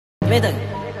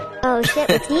Oh shit,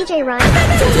 it's DJ Ryan.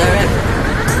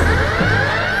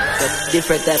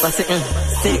 Different type of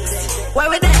 6. Why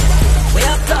we there? We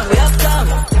up done.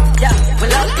 Yeah, we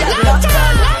love gun. We up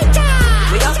done.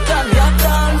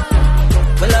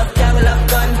 We love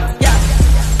gun. Yeah.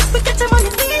 We got them on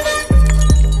the TV.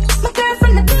 My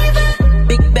girlfriend the TV.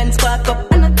 Big Ben spark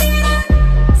up on the TV.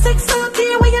 6 out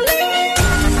here where you live.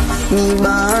 Me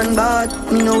born bad,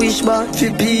 me no wish bad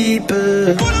for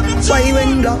people. Why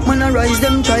when black man arise,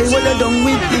 them try what they done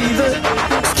with evil.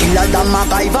 Killer than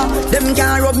MacGyver, them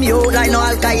can't rub me out like no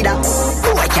Al-Qaeda.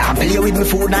 Oh, I can't play with me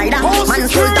food neither. Man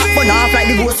still tap on off like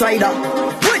the Ghost Rider.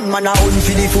 When man a hunt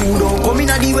for the food, don't come in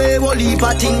a the way. Whole heap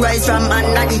of thing rise from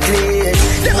under the clay.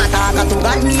 Them a talk to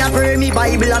God, me a pray, me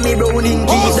Bible and me browning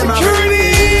keys. Them a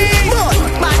pray. But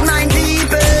bad mind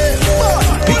people,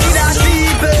 wicked ass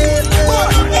people,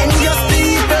 envious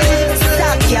people.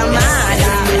 Stop your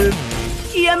man.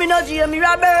 Hear me no Jamie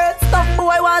Roberts. Stuff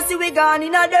boy want see we gone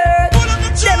in a dirt.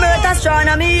 Them earth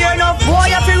astronomy, hear enough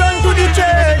boy have to run to the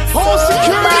church. Oh,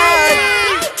 security!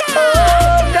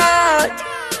 Oh God.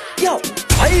 Yo,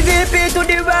 IVP to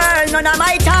the world. None of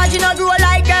my charge no grow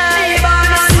like that.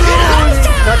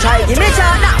 No try give me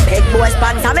shot. Nah, big boy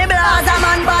sponsor me blazer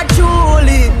man bad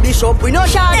truly. Bishop we no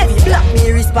shot. Every black me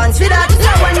response for that.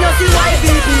 Now when you see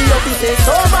IVP you be say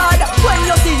so bad. When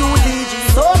you see UDG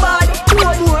so bad. No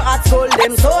more at soul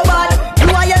them so bad. You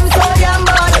I am so damn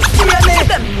bad. Hear me.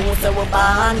 Them know say we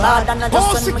bad and I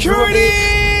just security.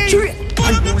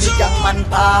 Unruly young man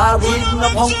power with no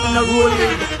punk no roll.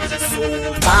 So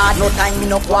bad no time me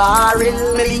no quarrel.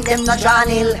 Me link them no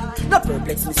channel. No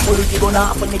perplex me school if you gonna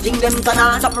happen. Me think them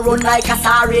gonna something run like a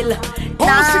saril.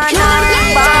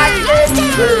 Bad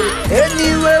people.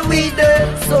 Anywhere we there.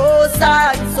 So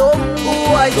sad, so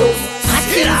boy. I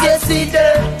think you see the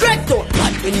director.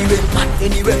 Bad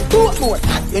anyway. Two more.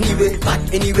 Bad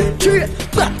anyway. Cheer.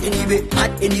 Bad anyway.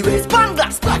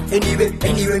 Spanglass. Bad anyway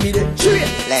me there. Cheer.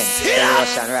 Lens, the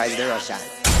Russian, rise the Russian.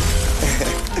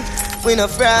 We no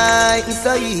frightened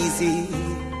so easy.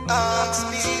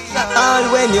 All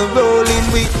when you're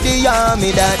rolling with the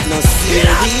army that no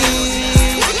scary.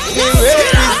 We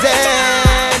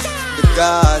represent the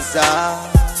Gaza.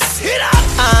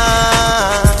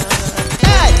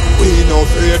 Hey. We no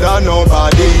afraid of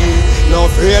nobody. No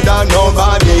afraid of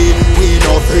nobody. We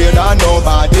no afraid of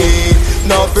nobody.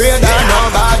 No afraid of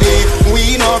nobody.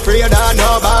 We no afraid of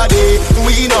nobody.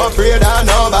 We no afraid of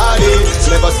nobody.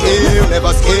 Never scared,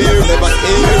 never scared, never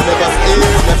scared, never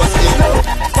scared, never scared.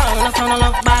 Sound of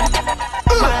love bad.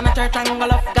 Man a church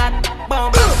angle of God.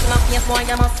 Bomb, enough yes boy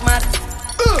you must mad.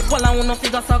 Well I wanna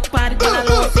figure suck bad. Well I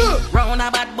know see round a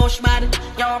bad bush bad.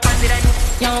 Yo president,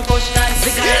 yo push guys.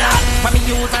 The girl from me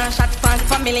use and shot flag.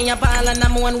 Family a ball and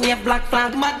I'm one wave black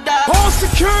flag. Mad dog. Oh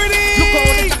security. Look how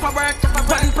the chopper work.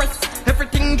 One press.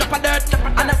 Everything drop a dirt.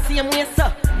 And the same way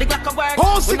sir. The Glock a work.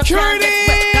 Oh security.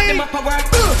 Got them up a work.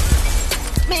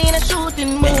 Me in a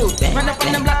shooting move. Run up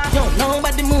on the block, yo,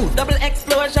 nobody move. Double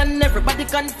explosion, everybody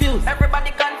confused.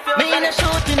 Me in a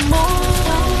shooting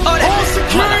move. Oh,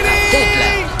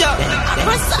 security! Yo,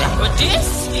 what's up with this?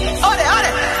 Oh,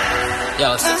 there.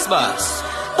 Yo, 6 bars.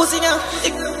 Pussy now,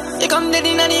 you come dead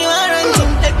in a new orange.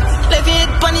 Left it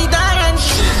funny darn.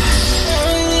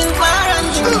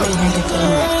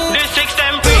 The 6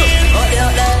 them free.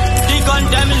 The gun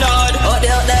them loud.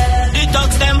 The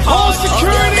dogs them hard. Oh,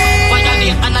 security!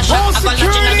 And a shot, I got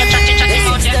nothing on your chatty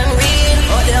mouth.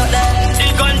 The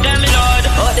gun them load.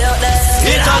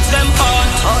 The dogs them hard.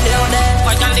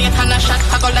 Finally and a shot,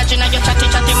 I got nothing on your chatty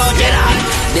mouth.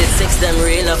 This 6 them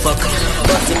real a fuck.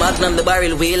 Bossy Magnum the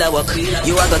barrel wheel a walk.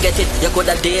 You a go get it, you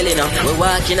coulda deal you know. We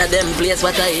walking at them place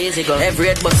what a easy go. Every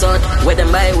head bus out, where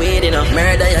them buy weed you know.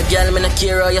 Murder your girl, me no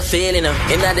care how you feel you know.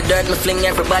 Inna the dirt me fling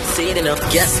everybody seed you know.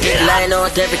 Gasket line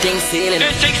out, everything sealing.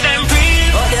 The 6 them real.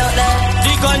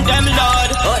 The gun them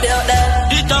loud.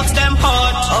 The dogs them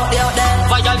hard.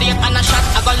 Violate and a shot,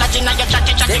 I got nothing on your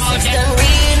chatty mouth.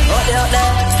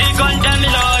 The gun them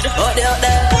loud.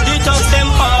 The dogs them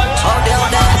hard.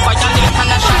 Violate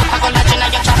and a shot, I got nothing on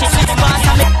your chatty mouth.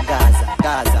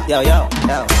 Gaza.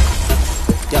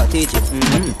 Yo, teach it.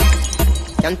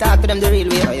 Can talk to them the real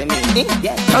way, how you mean?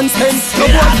 Yeah. Nonsense, no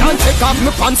boy can't take off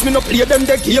my pants, me no play them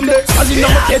the game there. Calling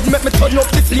on my head, make me turn up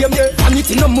the flame there.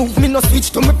 Vanity no move, me no switch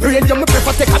to my brain. Yeah, me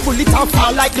prefer take a bullet and fall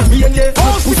like the rain yeah.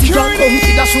 Oh, pussy can't come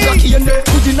to the sugar cane there.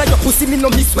 Good inna your pussy, me no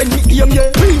miss when me aim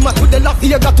yeah. Prima to the left,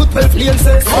 here got to 12 lanes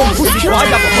yeah. Some pussy boy,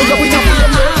 I go you with a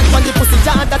flame yeah. Man the pussy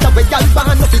jar that a way y'all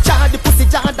ban, no fi jar the pussy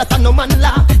jar that a no man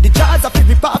laugh. The jars a fi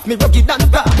rip off me rugged and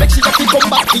raw. Make sure you come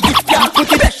back, the gift can't put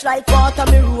it. Fresh like water,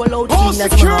 me roll out in the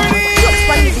security. Just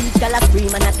from the beach, girl a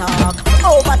scream and a talk.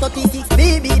 Over 36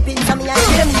 BB pins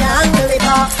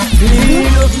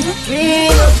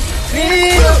clean up,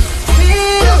 clean up,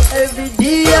 clean up. Every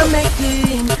day I make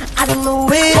clean. I don't know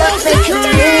where I make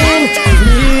clean.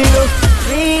 Clean up,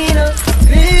 clean up,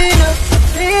 clean up,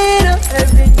 clean up.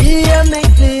 Every day I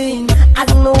make clean. I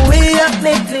don't know where I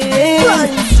make clean.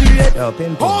 Yo,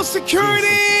 Pimpin. All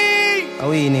security! How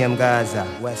we name Gaza,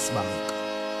 West Bank.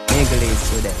 English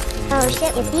to them. Oh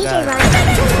shit, it's DJ Ron.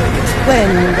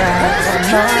 When Gaza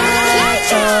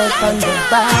march out on the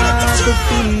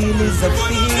battlefield is a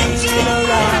feel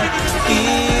alright.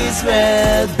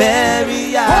 Israel,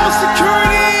 bury All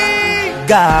security!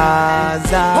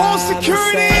 Gaza. All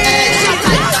security!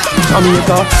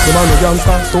 Jamaica, the man of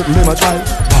youngster, something them a try.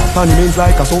 Funny means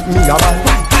like a something me a buy.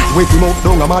 Wake him up,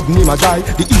 down a mad name a dry.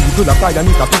 The evil a pride and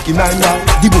it a pick him nine now.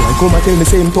 The boy come and tell me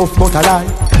same tough but a lie.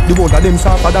 The word of them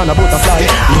softer than a butterfly.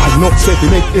 Line up set to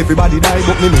make everybody die,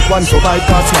 but me make one survive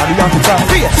cause now the young to try.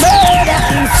 Murder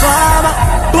informer,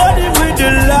 body with the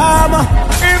llama.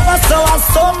 If I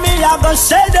saw me, I go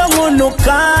shell them on no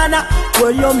corner.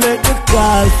 Where you make the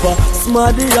call for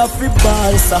smarty off the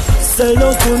balsa. Sell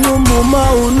out to no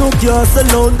mama who no care,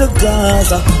 sell out the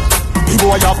Gaza. The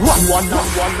boy have one.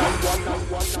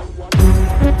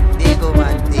 Big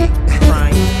man, big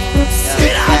crime.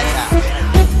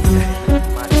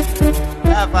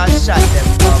 Have a shot them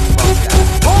from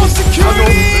All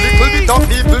security! Little bit of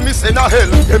people missing a hell.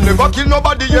 Them never kill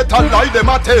nobody yet and lie them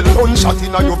a tell. Gunshot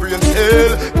in a your brain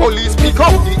cell. Police pick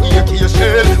up the AK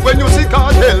shell. When you see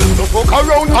cartel, no fuck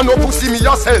around and no pussy me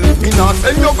a sell. Me not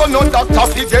send you gun on doctor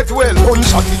fi get well.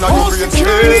 Gunshot in a your brain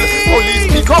cell. Police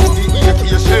pick up the AK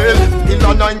shell. In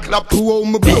a 9 clap to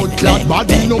home blood clot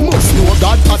body no must know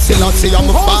God that still I say I'm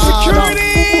a father.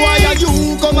 Why are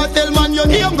you come and tell man your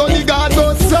name gonna God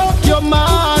go suck your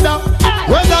mother?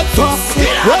 Where that fuck?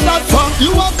 Where that fuck?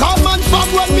 You a come and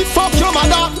fuck when me fuck your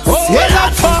mother. Where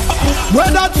that fuck?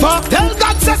 Where that fuck? Tell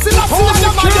God says in a fuck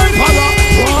your mother.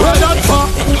 Where that fuck?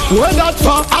 Where that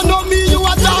fuck? I know me you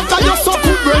a daughter you so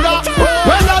good brother.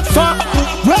 Where that fuck?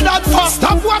 Where that fuck?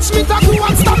 Stop watch me talk you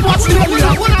and stop watch me. Hold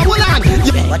on.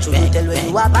 What you tell when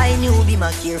you are buying new, be my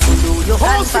careful do you All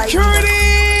can't fight.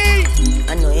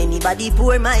 security! I know anybody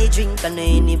pour my drink, I know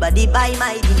anybody buy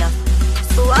my dinner.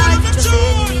 So hard for just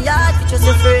enemy, hard for just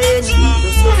a friend.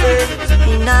 You suffer,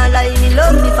 me nah lie, me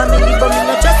love me family, but me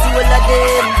not trust you all of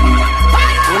them.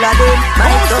 All of them,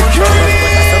 my son,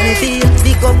 but I saw me feel.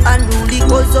 Pick up and rule it,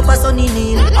 calls up a sunny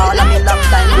kneel. All of me long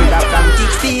time, good up from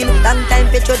Teachfield. Long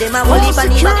time petro, them a holy pan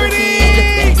in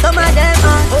battlefield. Some of them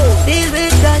are filled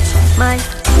with grudge. My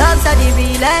dogs are the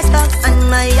realest dogs, and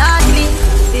my heart clean.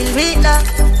 Filled with love,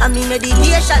 and me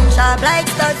meditation sharp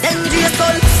like studs. Dangerous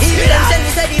soul, even them send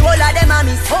me say the whole of them a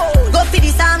miss. Go for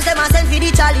the psalms, them a send for the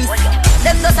chalice.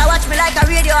 Them just a watch me like a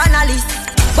radio analyst.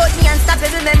 But me and stop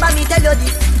it, remember me tell you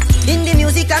this. In the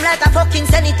music I'm like a fucking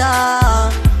senator.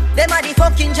 Them are the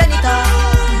fucking janitor.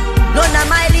 None of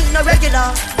my link no regular.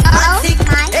 I'm sick,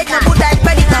 it no good like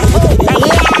predator.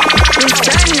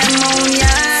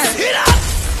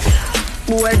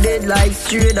 Boy dead like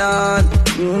straight dog.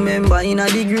 Remember in a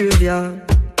the graveyard.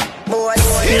 Boy,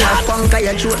 in a funk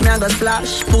I throat me a go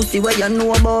slash. Pussy where you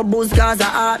know about booze cause a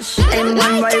ash.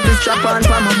 M1 rifle strap on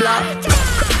from a block.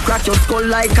 Crack your skull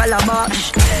like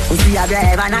calabash. Pussy have you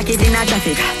ever knock it in a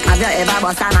traffic? Have you ever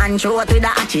bust a man throat with a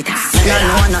hatchet? You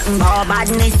know nothing about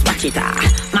badness, watch it.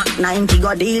 Mac 90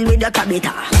 go deal with your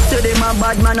cabita. Say them a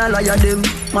bad man a liar them.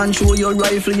 Man show your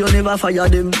rifle you never fire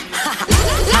them.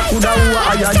 I coulda who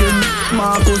hire them.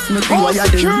 Marcus make you hire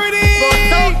them. Go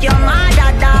talk your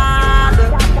mother dog.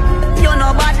 You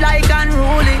know bad like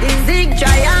unruly. The zig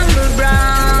triangle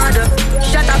brand.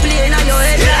 Shut up plane on your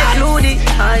head like Loody.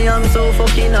 I am so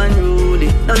fucking unruly.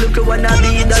 Now look at what I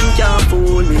be done can't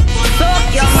fool me.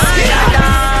 Talk your mother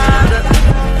dog.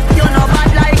 You know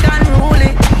bad like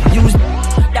unruly. You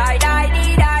die.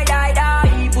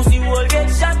 Pussy will get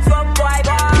shot from boy.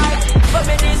 But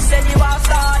me this say you are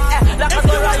start. Like a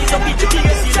girl you don't be the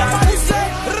biggest you done.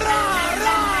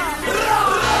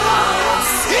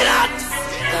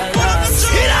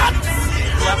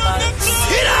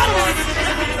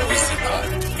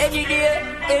 Any day,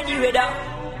 any weather.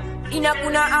 In a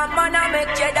kuna a man a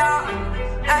make cheddar.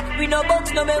 We no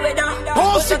box, no me weather.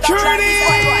 All security!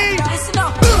 Listen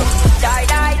up. Die.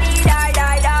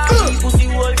 Pussy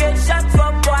will get shot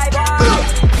from boy.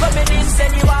 But me this say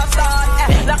you are start.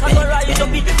 Like a girl you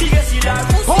don't be the biggest you done.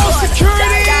 All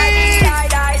security! Die.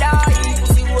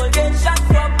 Pussy will get shot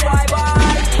from boy.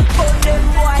 Put them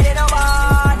boy in a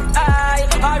man.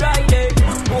 Alright then.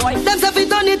 Boy. Them say fi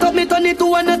turn it up, me turn it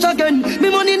to a notch again. Me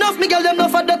money enough, me girl them no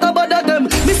for that about them.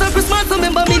 Me say Christmas,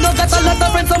 remember me no got a lot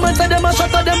of friends. Someone say them a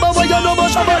shot at them, but why you know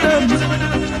about shabba them?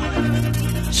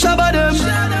 Shabba them,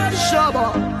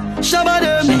 shabba.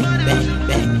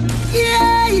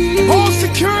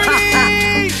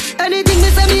 security. Anything me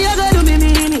say me, I gotta do me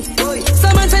mean it.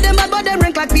 Someone say them bad, but them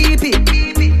rank like pee-pee.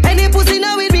 Any pussy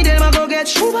now with me, them I go get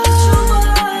shuba.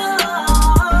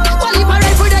 Well, if I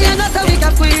ride for the young, that's how we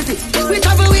can quit it. We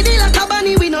travel with it like a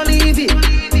bunny, we no leave it.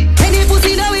 Any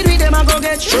pussy now with me, them I go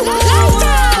get shuba.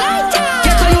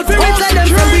 Get on your feet, like them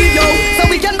from we know. So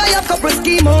we can buy a couple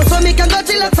schemo. So me can go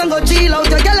chillax and go chill out.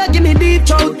 Your girl give me deep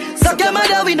throat. So your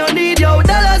mother, we no need yo.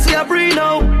 Dollars we are free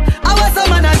now. I was some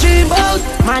man a dream about.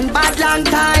 Man bad long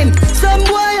time. Some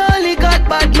boy only got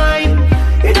bad mind.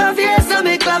 In a face so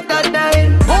me clap that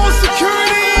time. All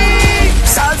security.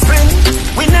 South Spring,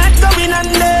 we not going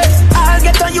under. I'll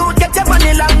get on you, get your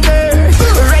money longer.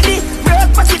 Ready,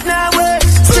 break pocket now way.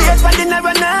 Straight for the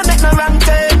narrow now, make no wrong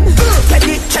turn.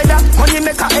 Petty cheddar, money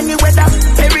maker any weather.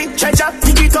 Perry treasure,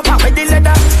 dig it up and with the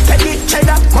leather. Petty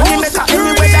cheddar, money maker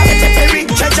any weather. Perry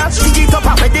treasure, dig it up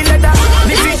and with the leather.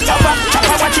 Me fish chopper,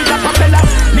 watch it up propeller.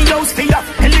 Me house feel up,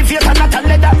 elevator not a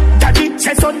leather. Daddy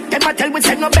say son, them a tell we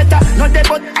say no better. No they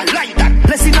but I like that,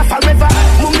 blessing a forever.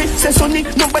 Mommy say sonny,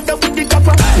 no better with the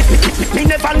copper. Me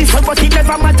never listen but it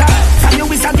never matter. From you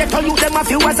is a get on you, them a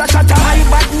few as a shatter. My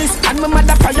badness and my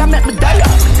mother prayer make me die.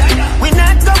 We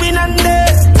not going under.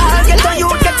 I'll get on you,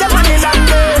 get your money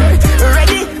longer.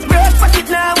 Ready, break pocket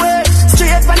now way.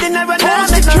 Straight for the narrow now,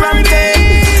 make no wrong turn.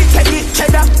 Petty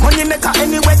cheddar, money maker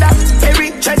any weather. Perry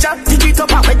treasure, dig it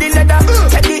up and with the leather.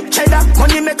 Petty cheddar,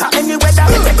 money maker any weather.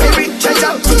 Perry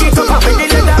treasure, dig it up and with the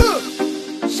leather.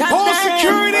 All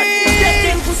security. Get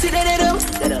them pussy that they do.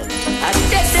 I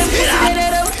get them pussy that they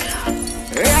do.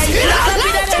 Right,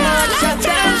 shut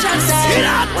down, shut down,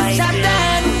 shut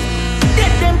down.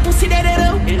 Get them pussy that they do.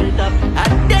 I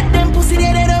get them pussy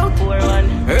that they do.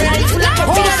 Right, full of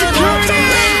All security.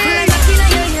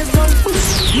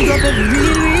 Big up every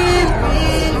real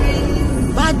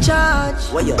bad charge.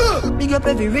 Big up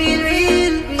every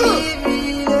real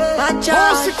bad charge.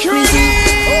 All security.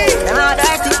 Them all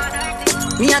dirty.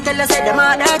 Me a tell you say them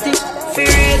all dirty. For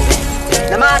real.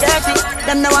 Them all dirty.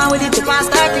 Them the one with it to pass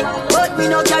 30. But me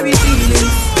no carry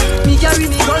feelings. Me carry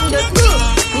me gun them.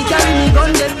 Me carry me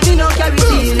gun them. Me no carry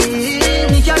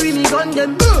feelings. Me carry me gun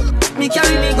them. Me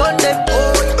carry me gun them.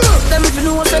 Them if you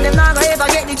know so them not gonna ever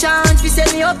get the chance. We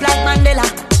set me up like Mandela.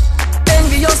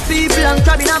 Envious people and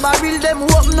crab in a barrel. Them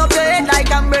open up your head like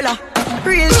umbrella.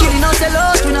 Real killing no sell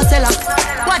out, we no sell her.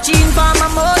 Watching for my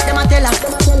mouth, them a tell her.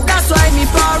 That's why me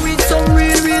par with some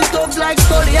real thugs like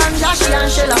Scully and Joshy and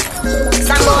Shella.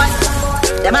 Some boy,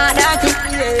 them a dirty.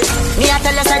 Me a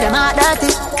tell you say them a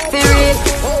dirty. For real,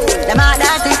 them a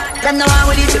dirty. Them no one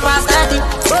with it to pass 30.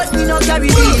 But me no carry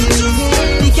feelings.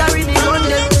 Me carry me gun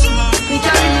them. Me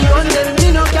carry me gun them. Me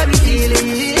no carry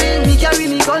feelings. Me carry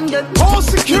me gun them. All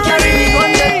security. Me carry me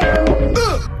gun them.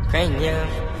 Crying, yeah.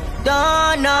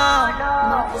 Don't know,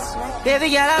 baby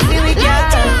girl, I feel it, girl.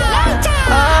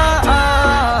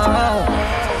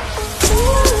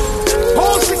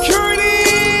 All security.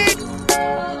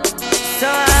 So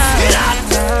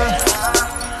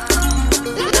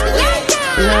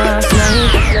last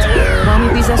night, one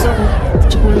piece of something.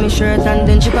 She pulled me shirt and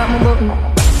then she got my button.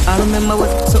 I remember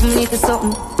what something need to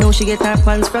something. Now she get her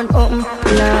pants front open.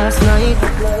 Last night,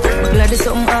 I'm glad there's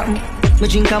something happened. Me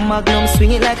drink a Magnum,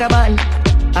 swing it like a button.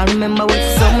 I remember what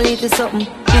something need to something.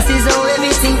 This is how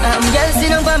everything happened. Girl, sit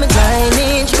down for me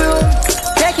 9-inch room.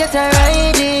 Take your time,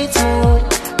 ride it smooth.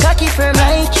 Cocky firm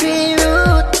like tree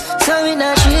root. So we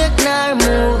not shake nor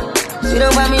move. Sit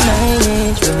down for me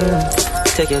 9-inch room.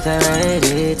 Take your time, ride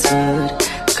it smooth.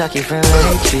 Cocky firm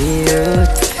like tree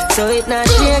root. So it not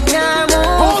shake nor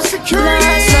move. All security.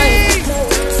 Last night,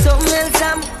 something else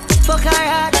fuck her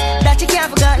heart that you can't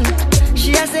forgotten.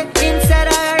 She has it inside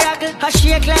her rocket. Her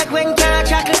shake like when can't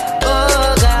chuckle.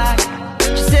 Oh God,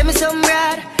 she say me some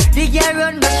rad. The girl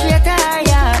run but straight to her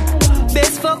yard.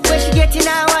 Best fuck when she get in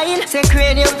her wine. Say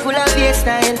cranium full of bass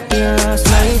style. Last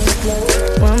night,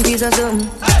 one piece of something.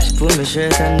 She pulled my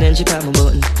shirt and then she popped my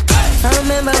button. I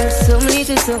remember some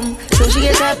little something. So she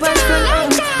get her pants from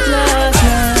home. Last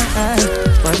night,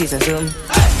 one piece of something.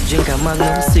 Drink a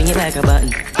Magnum, swing it like a button.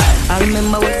 I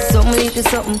remember what something little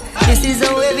something. This is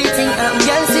how everything happened.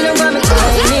 Girl, sit down by me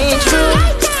 9-inch room.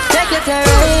 Take your time,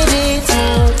 ride it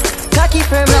smooth. Cocky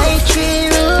firm like tree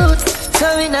root. So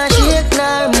we not shake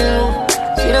nor move.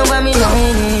 Sit down by me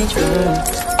 9-inch room.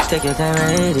 Take your time,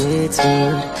 ride it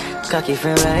smooth. Cocky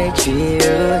firm like tree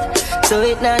root. So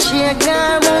it not shake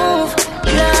nor move.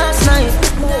 Last night,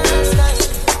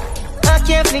 I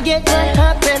can't forget what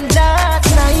happened last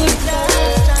night.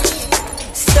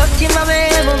 Stuck in my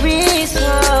memories,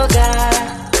 oh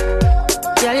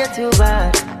God. Girl, you're too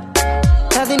bad.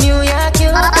 Cause in New York, you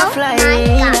have to fly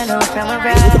in. I know from a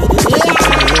ride.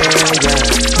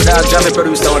 Dog Jammy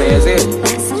produced down here, is it?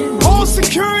 All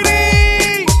security.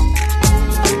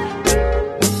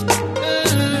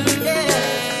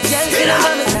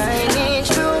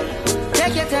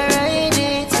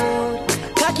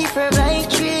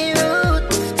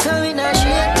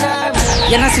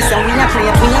 You know, sister, we are play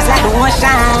queens like the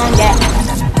ocean, yeah.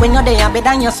 When you're there, better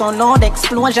than your son, loud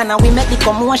explosion, and we make the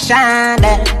commotion,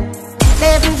 yeah.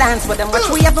 They even dance for them, watch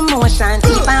we have emotion,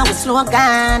 deep and we slow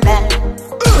down, yeah.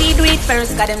 We do it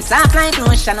first, got them soft like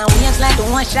lotion, and waves like the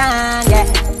ocean, yeah.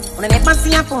 When I never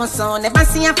see a phone sound, never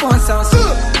see a phone sound, so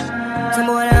some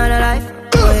boy in a life,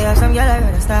 boy, you have some girl I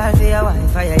gonna start for your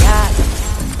wife, for your yard.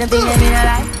 Them things they mean a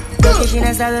life, don't she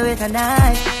not stab with a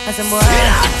knife. And some boy,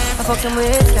 I fuck some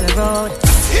with tell the road.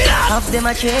 Half them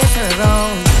a chase her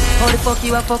around. How the fuck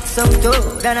you a fuck some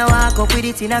dude? Then I walk up with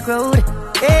it in a crowd.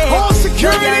 Hey, no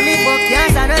girl me fuck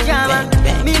can't stand no drama.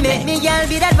 Me make me girl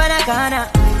be that van a corner.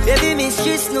 Baby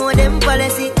mistress know them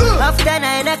policy. After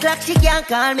 9 o'clock she can't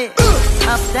call me.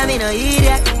 After me no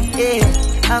idiot, yeah.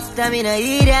 After me no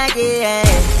idiot, yeah.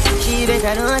 She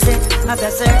better know say after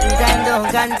certain time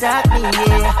don't contact me,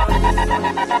 yeah.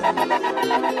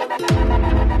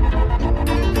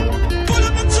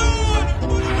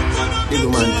 Little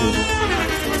man too.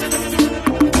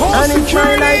 And if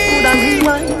my life could have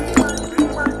rewind,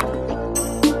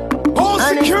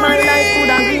 and if my life could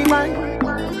have rewind,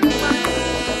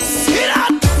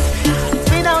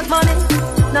 without money,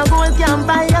 no gold can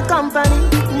buy a company.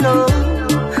 No,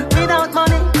 without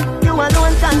money, you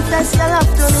alone confess your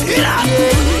love to me. Yeah,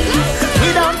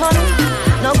 without money,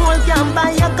 no gold can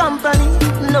buy a company.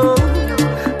 No,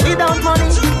 without money,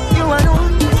 you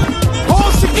alone.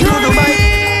 All security.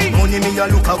 Money me a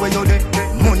look away you there.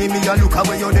 Money me a look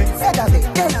away you there.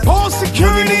 All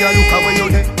security. Money me a look away you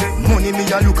there. Money me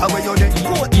a look away you there.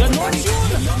 You know you.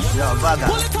 Yo, Vaga,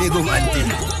 big woman thing.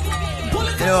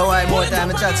 You know why more time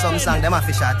I chat some song them a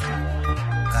fish shot.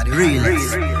 Got the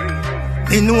realest.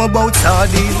 Me know about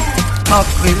sardine,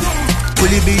 mackerel,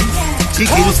 bully bean,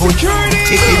 chicken foot,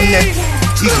 chicken neck,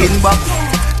 chicken back.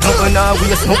 Nothing a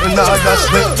waste, nothing a dash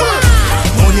wet.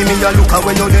 Money me a look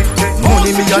away you there.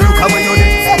 Money me a look away you there.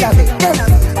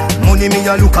 Money me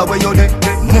a look away you there.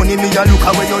 Money me a look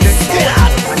away you there.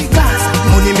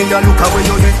 Money me a look away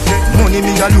you there. Money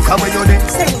me a look away you there.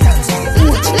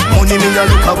 Money me a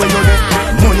look away you there.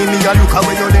 Money me a look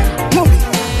away you there.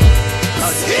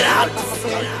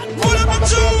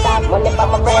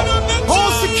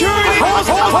 All security.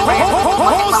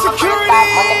 All security.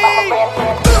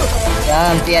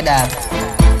 I'm dead dog.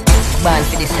 Born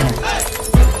for this, you know.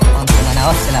 I'm a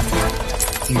hustler.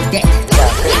 He's dead.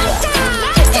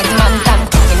 Head man down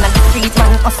in the street,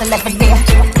 man hustle every day.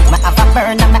 Me have a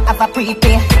burn and me have a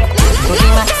prepay. Do the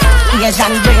max,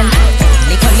 Asian brain.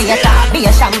 Little later, be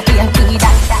a champagne, tea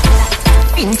that.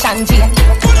 Pinch and Jane.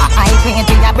 A high grade,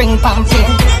 we a bring pamphlet.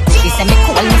 She say me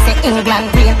cool, me say England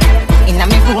rain. Inna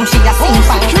me room, she a sing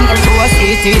pamphlet. Do a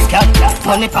CT scan,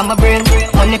 money pa my brain,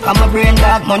 money pa my brain,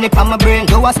 dog, money pa my brain.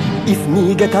 Do a if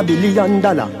me get $1 billion.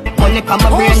 money pa my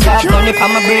brain, dog, money pa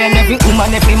my brain. Every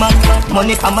woman, every man,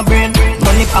 money pa my brain,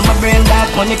 money pa my brain, dog,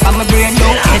 money pa my brain. No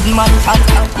head man can,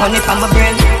 money pa my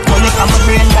brain, money pa my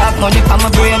brain, dog, money pa my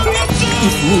brain.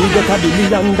 If me get $1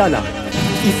 billion,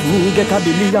 if me get $1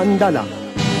 billion,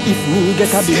 if me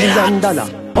get $1 billion,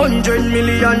 $100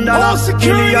 million,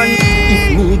 million. If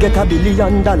me get $1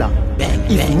 billion,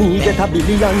 if me get $1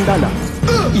 billion,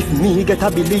 if me get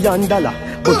 $1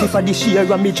 billion. But if I this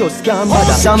year me just can't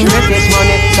bother. Some British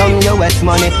money, some US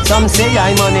money, some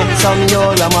CI money, some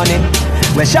Euro money.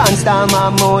 We shan't star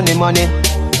my money.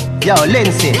 Yo,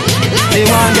 Lindsay, they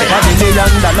want get $1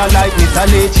 billion like Mr.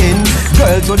 Leachin.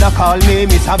 Girls woulda call me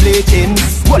Mr. Bleaching.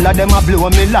 All of them a blow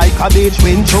me like a beach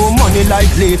wind. Throw money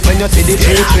like leaf when you see the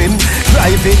tree trim.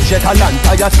 Private jet a land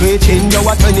tire screeching. You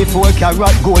a 24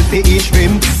 karat gold for each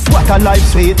rim. What a life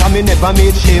sweet and me never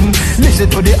meet him. Listen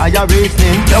to the higher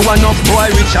rating. You want enough boy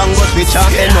rich and go switch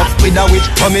and end up with a witch.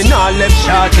 Coming all left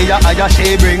short here higher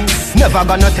she bring. Never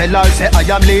gonna tell her say I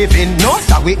am leaving. No,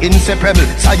 so we inseparable,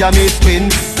 Siamese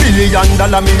twin. $1 billion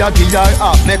me a give her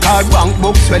half. Make her bank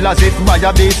book swell as if buy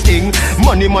a big thing.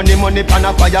 Money pan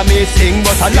a fire me sing.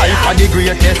 But a life a the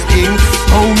greatest thing.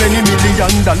 How many $1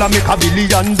 million make $1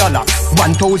 billion?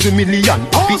 1,000 million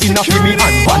happy in a me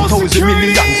and 1,000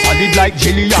 million solid like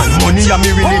Jillian. Money a me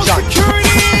religion.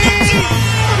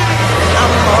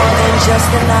 I'm more than just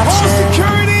an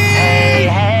option. Hey,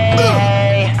 hey,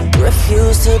 hey.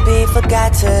 Refuse to be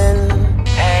forgotten.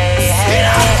 Hey, hey,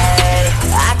 hey.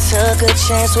 I took a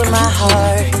chance with my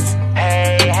heart.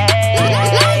 Hey, hey,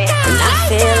 hey. And I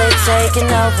feel it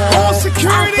taking over.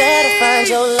 I better find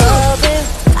your loving.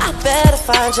 I better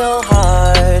find your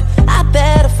heart. I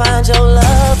better find your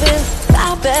loving.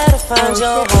 I better find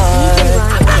your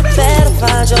heart. I better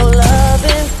find your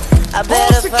loving. I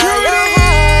better find your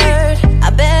heart. I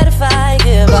bet if I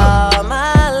give all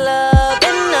my love,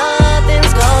 then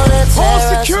nothing's gonna tear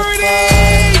us apart.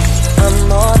 I'm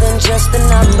more than just a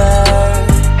number.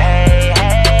 Hey,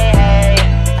 hey, hey.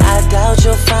 I doubt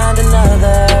you'll find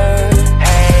another.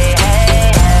 Hey,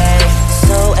 hey, hey.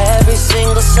 So every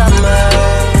single summer,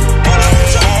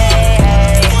 hey, hey,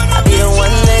 hey. I'll be the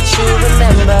one that you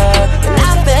remember. And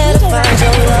I better find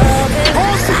your love.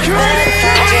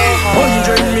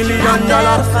 $100 million, $100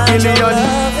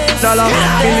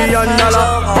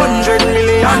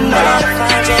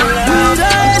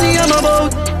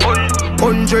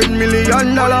 $100 million.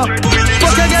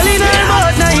 Fuck a girl in her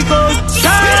mouth, night out.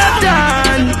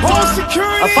 Charlatan.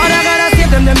 A father gotta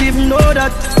save them even know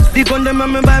that. The gun them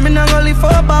and me buy me not only 4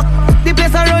 back. The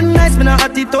place I run nice, me not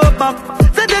at the top back.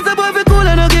 Say there's a boy fi cool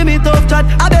and no give me tough chat.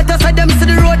 I better side them to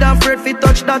the road and afraid fi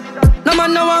touch that. No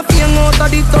man now a fling out of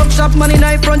the top shop. Man in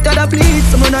front of the police,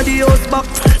 someone at the house back.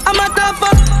 I'm a tough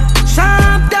up,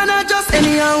 sharp than I just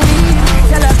anyhow weed.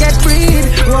 Till I get breed,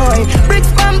 boy.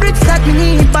 Bricks from bricks that me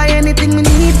need. Buy anything me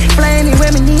need, fly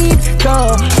anywhere me need.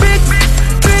 Go, bricks,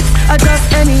 I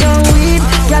just anyhow weed.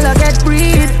 Till I get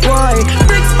breed, boy.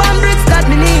 Bricks from bricks that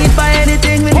me need. Buy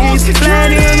anything me need,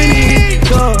 fly anywhere me need.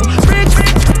 Go, bricks.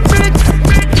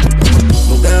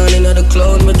 Down in the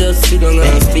cloud, me just sit down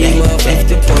and speak my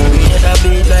 50 pound. Me head a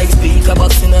beat like speaker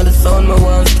boxing on the sound, me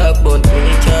want stop, but me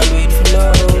can't do it for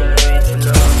now.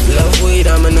 Love weed,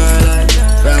 I'm an ally.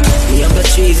 Ram, me have the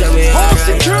cheese and me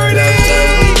alright. Long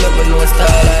time weed, never know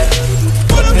starlight.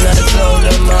 Up in the cloud,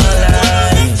 I'm all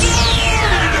life.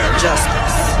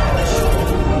 Justice.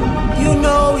 You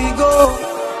know we go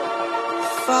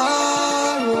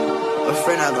far. A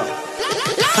friend I got.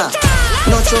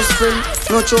 Not trust friend,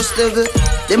 not trust devil.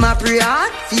 Them a pray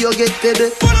hard, for you get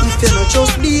pebble. If you not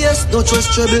trust BS, not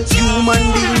trust trouble. Human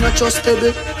being not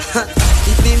trustable.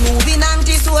 If me moving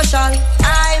anti-social,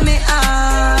 I may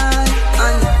I.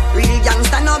 And real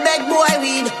gangsta no beg boy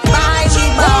weed. Buy me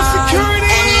bar.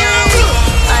 Anyhow,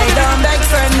 I don't beg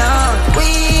friend now.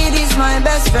 Weed is my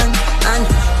best friend. And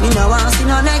me no want see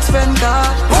no next friend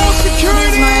cause weed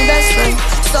is my best friend.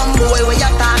 Some boy where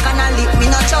you talk and I lip, me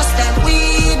not trust them.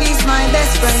 Weed is my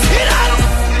best friend.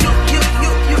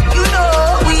 You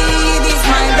know, weed is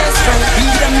my best friend.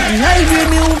 Library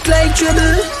me hook like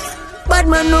trouble. Bad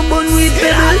man no bun with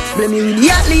pebble. Blame me with the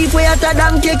hot leaf where you ta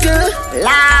damn kickle.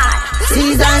 Lord,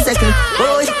 season second.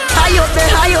 Boy, high up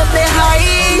there,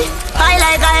 high. High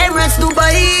like a Emirates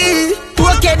Dubai.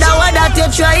 Okay, now what that you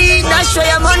try. That show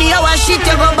your money, how a shit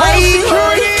you go buy.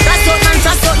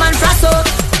 Trust out man, trust out.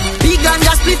 Big gun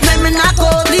just split me knock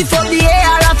out. Lift up the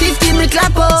air, a 50 me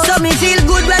clap out. So me feel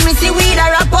good when me see weed a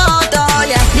rap out. Oh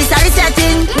yeah, this a the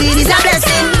setting, weed is a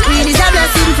blessing. Weed is a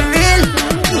blessing for real.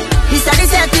 This a the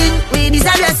setting, weed is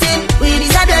a blessing. Weed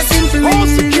is a blessing for real.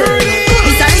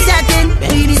 This a the setting,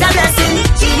 weed is a blessing.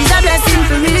 Weed is a blessing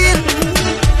for real.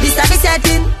 This a the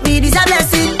setting, weed is a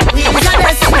blessing. Weed is a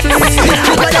blessing for real.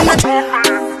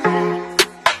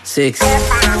 6.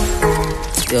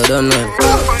 Yo, don't know.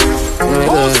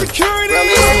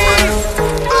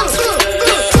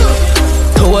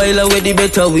 While where the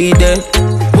better weed there.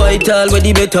 White all where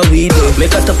the better weed there.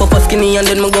 Make a top up a skinny and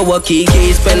then me go walk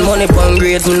kiki. Spend money on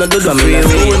grades, me no do the free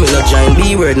rule. Me no giant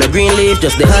B-word, no green leaf.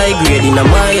 Just the high grade in my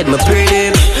head, me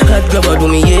pretty. Hot grabber do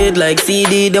me head like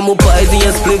CD. Them up pies in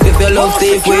your split if you love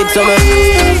safe weight. So me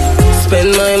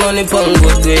spend my money on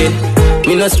good grade.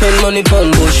 Me no spend money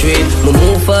on bushweed. Me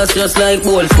move fast just like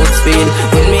bold foot speed.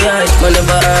 When me high, man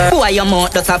never hurt. Why your mouth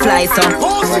does a fly so?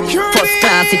 First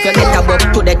class if you get a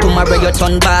buck today, tomorrow you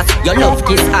turn back. Your love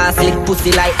kiss ass lick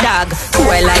pussy like dog.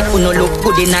 Who I like who no look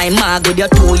good in I mag with your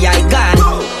 2-eye gun.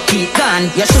 Keep gone,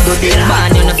 you should do this ban.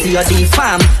 You no see your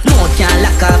D-farm. No can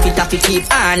lock off it if you keep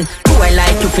on. Who I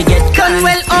like to forget gun.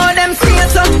 Well all them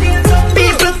fears up.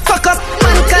 People fuck up.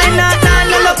 Mankind not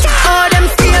no look. All them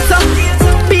fears up.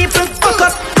 People fuck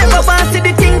up. Never want to see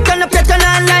the thing turn up. You turn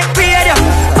on like radio.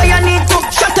 But you need to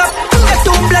shut up. You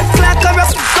too black clock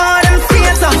up. All them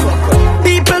fears up.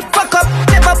 People fuck up.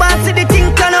 Never want to see the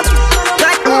thing turn up.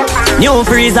 New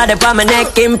freezer up on my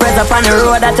neck, impress up on the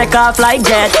road, I take off like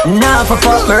jet. Now for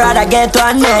fuck, me rather get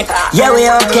one neck. Yeah, we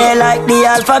okay like the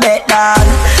alphabet, dog.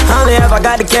 How me ever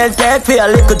got the case get? Feel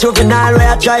a little juvenile where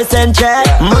I try send check.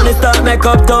 Money stop, make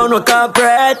up town, we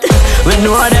corporate. We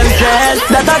know them stress,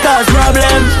 that a cause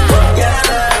problem.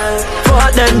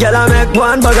 Fuck them, girl, I make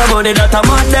one bag of money that I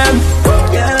want them.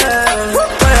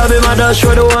 Fire be my dash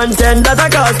for the 110, that a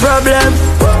cause problem.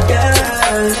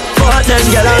 Fuck them,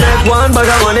 girl, I make one bag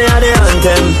of money at the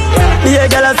anthem. Yeah,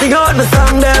 girl, I sing bring out the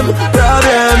song them.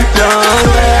 Problem, don't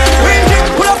let.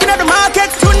 Pull up in the market,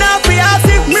 tune up, we ask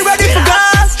if me ready for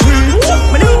gas.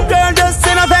 My new girl just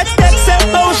send a vex text,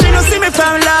 oh she no see me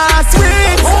from last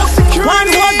week. One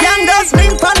more gang does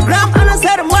link on gram, and I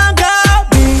said I'm one guy.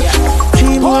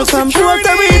 She more from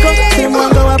Puerto Rico, same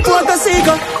one go a Puerto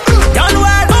Rico. Done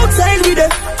well outside with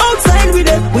it,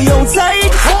 we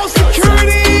outside. Outside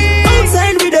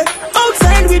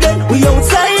with it, we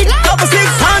outside. Couple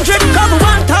 600, couple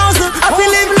 1,000. I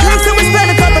feel living like so we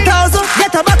spend a couple thousand.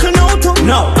 Get a buckle now too.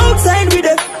 No. Outside with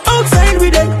it,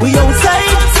 we outside.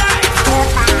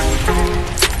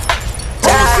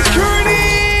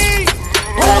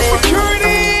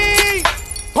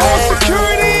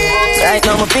 Right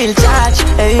now I feel charged,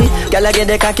 ayy. Girl I get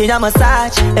the cocky a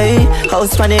massage, ayy.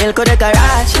 House pan the hill could the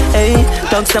garage, ayy.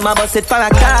 Thugs them a bust it for a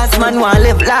cause. Man want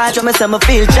live large, when me say me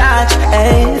feel charged,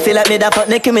 ayy. Feel like me da fuck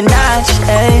Nicki Minaj,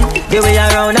 ayy. Give me a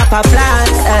round up a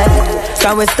blast, ayy.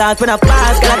 So we start with a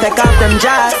pass, girl I take off them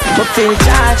jazz. Me feel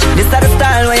charged, this is the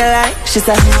style where you like. She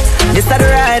said, this is the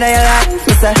ride that you like.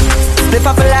 Me say, flip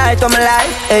up a light on my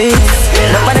life, ayy.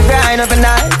 Look on the grind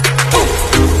overnight.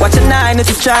 Watch a 9 if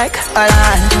you strike,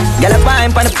 alright. Girl a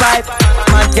pine on the pipe.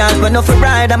 Mad girl, but no for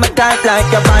ride. I'm a type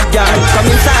like your bad girl. Come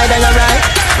inside and you're right.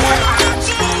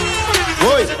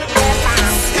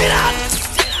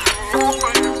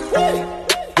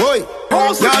 Boy,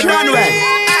 you're done well.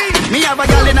 Me have a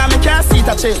girl in my car seat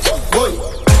a chill. Boy,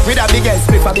 with a big ass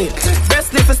split a bit.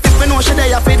 Best if a stiff me know she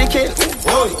there for the kill.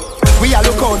 Boy, we a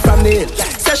look out from the hill.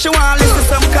 Say she want listen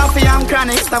some coffee and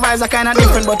chronic. The vibes are kinda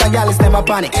different but a girl is never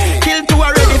panic. Kill two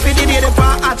already for the day they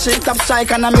pan hot shit. Top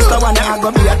strike and I miss the one that I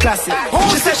go be a classic.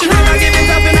 She said she never give it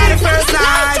up in the first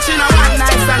night. She know one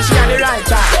night and she had the right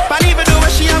time. But even though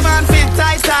she have on fit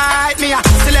tight. Me a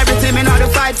celebrity, me know the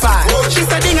fight. She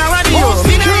said ding I want you,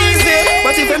 me no easy.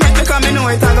 But if you make me come, me know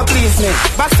it, I go please me.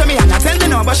 Back to me and I tell me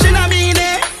no, but she not mean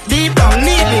it. Deep down,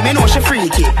 neatly, me know she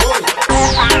freaky.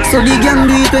 So the gang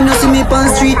do it when you see me on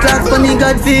street like funny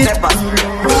God feet.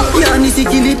 Yeah, and see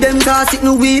kill it them cause it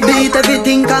no we beat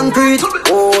everything concrete.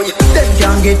 Oh yeah, them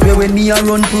can't get me when me a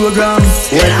run program.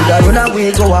 Well, could I run away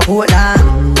go a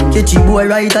Portland? Catchy boy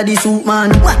right at the soup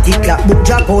man. What the clap book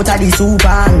drop out of the soup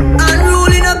man.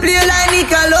 Unruly no play like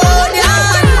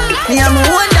Nickelodeon. Me a my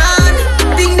own dan.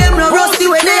 Think them no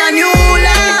rusty when they a new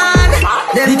land.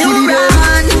 Them new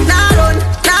brand. Nah run.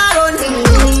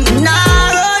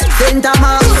 Center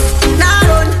man.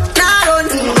 Nah run.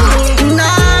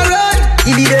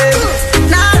 Give it them.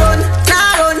 Nah run.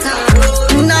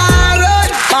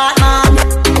 Batman.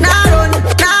 Nah run.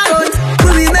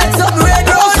 We make some red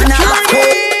run.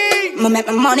 Me make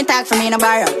my money talk for me no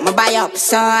borrow. Me buy up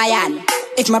so iron.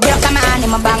 If my broke a man in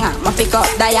my banger, me pick up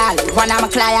dial. One of my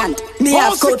client. Me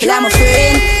have couple of my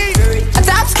friend. A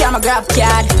top scam, a grab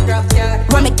card.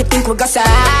 What make you think we go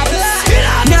sad?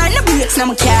 No breaks, no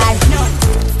my card.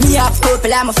 Me have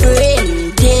couple of my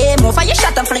friend. Yeah, move for your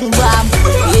shot and fling bomb.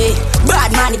 Yeah,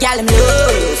 bad man, the gal him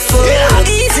love.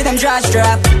 Easy them draws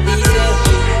drop.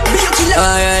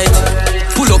 Alright.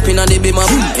 Pull up in a the beam up.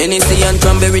 NEC and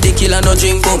cranberry the killer no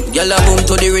drink boom. Gyal a boom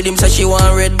to the rhythm say she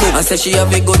want red boom. And say she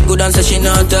have a good and say she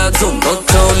not talk zoom.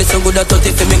 Uptown listen good at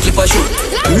 30 for me clip a shoot.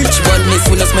 Rich badness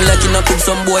we no smell like in a cook.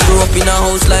 Some boy grew up in a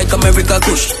house like America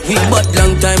Kush. We bad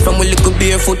long time from we little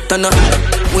barefoot and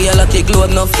we all a take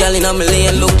load enough gyal in a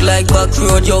lane. Look like back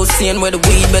road yo seeing where the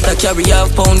weed better carry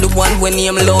half pound. The one when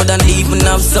name loud and even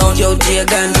have sound yo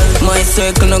Jagan. My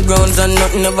circle no grounds and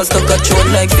nothing ever stuck a throat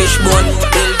like fishbone.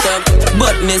 Built up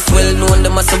badness well known.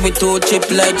 Them a say we too cheap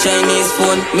like Chinese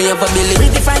phone. Me have a billy.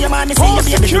 We define your man, me see your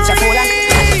baby picture cola.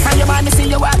 Find your man, me see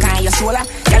your walk and your shoulder.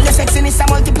 Girl, your sexiness a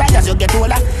multiply as you get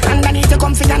older. Underneath you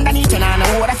comfy, underneath you nah no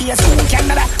water. For your skin,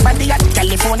 Canada, body at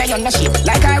California, you're the shape.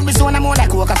 Like Arizona, more like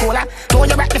Coca-Cola. Told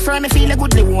you back the firm, me feel a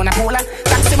good, they wanna polar.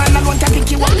 Taxi man, I'm going to pick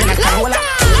you up in a Corolla.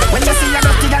 When you see a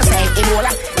dirty girl say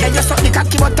Ebola, yeah, you suck the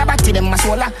cocky but a back to them a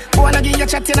sola. Wanna give you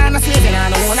chatting and a saving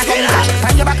and a wanna come back.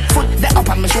 Find your back foot, the up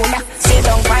on my shoulder. Say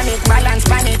don't panic, balance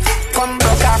panic. Come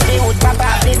broke off the hood, pop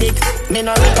off the dick. Me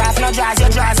no rip off, no draws, your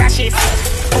draws a shift.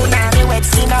 Oh, now me wet,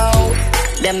 see now.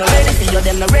 Them no ready for you,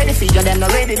 them no ready for you, them no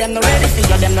ready, them no ready for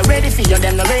you, them no ready for you,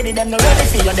 them no ready, them no ready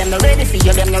for you, them no ready for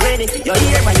you, them no ready. You're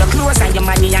here when you're close and your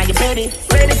money and your ready.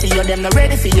 Ready for you, them no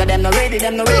ready for you, them no ready,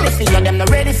 them no ready for you, them no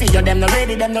ready for you, them no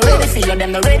ready, them no ready for you,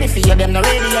 them no ready for you, them no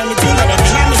ready. Anything that them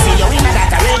let me see you, we know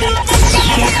that already.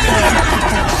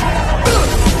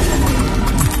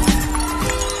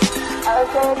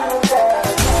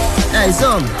 Hey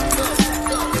son,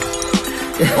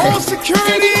 All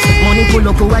security. Money pull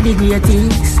up over the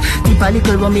greatest. Tip a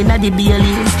little rum inna the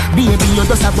Baileys. Baby, you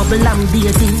just a bubble and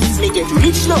beaties. Me get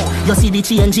rich now, you see the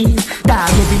changes. Dog,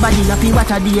 everybody happy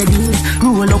what a day this.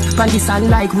 Roll up on the sun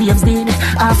like waves did.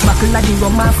 Half buckle of the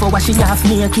rum, half for washing half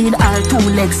naked. All two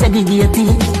legs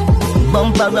segregated.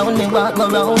 Bump around me, walk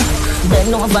around.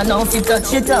 Bend over now if you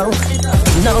touch it out.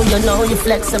 Now you know you're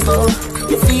flexible.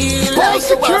 You feel like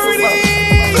you want to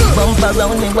fuck. Bump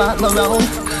around me, walk around.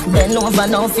 Bend over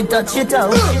now if you touch it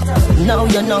out. Now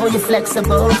you know you're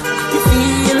flexible. You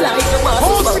feel like you want to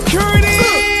fuck. Security.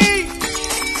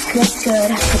 Good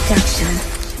production.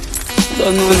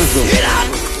 Don't know anything.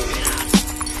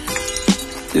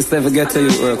 Just never get to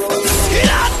you work for.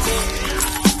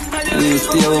 And you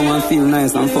stay home and feel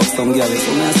nice and fuck some girl.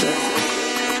 So I say,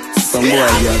 some boy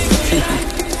girl.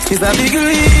 It's a big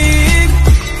league.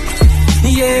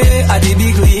 Yeah, at the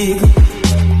big league.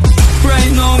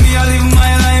 Right now me I live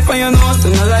my life and you know it's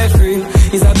my life real.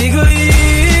 It's a big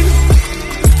league.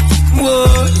 Whoa,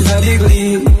 it's a big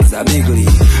league. It's a big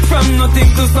league. From nothing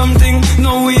to something,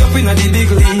 now we up in a the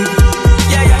big league.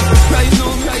 Yeah, yeah, right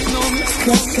now.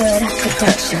 Good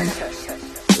production.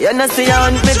 You know see how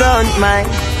me don't mind.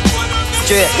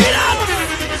 Straight.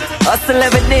 Hustle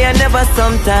every day and never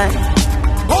sometime.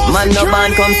 Man no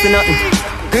band comes to nothing.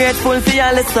 Grateful for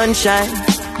all the sunshine.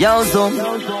 Yo zone.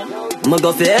 I'ma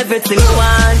go for everything I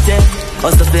want, yeah.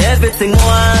 Hustle for everything I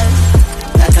want.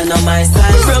 That's on my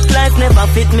side. Broke life never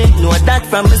fit me. Know that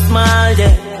from a small,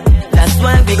 yeah. That's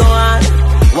why we go on.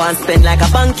 Want spend like a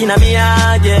bank in a me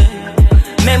yard, yeah.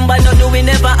 Remember no do we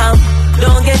never am.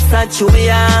 Don't get sad, you be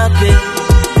happy.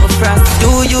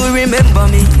 Do you remember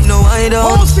me? No, I don't.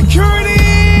 All security.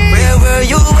 Where were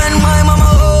you when my mama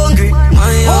hungry?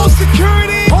 All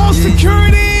security. All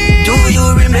security. Do you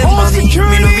remember me?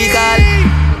 Me no recall.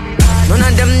 None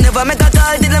of them never make a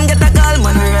call. Did them get a call?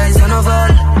 Man, I rise and I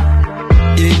fall.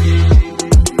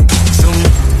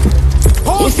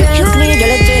 All if you ask me, girl,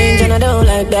 I change and I don't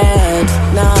like that.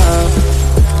 No,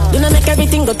 you know make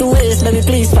everything go to waste. Baby,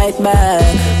 please fight back.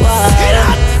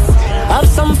 Why? Have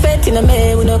some faith in a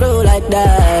man, we no grow like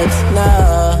that.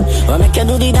 No, or make you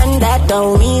do the done that.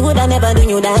 No, we woulda never do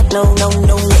you that. No.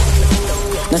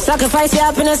 No sacrifice your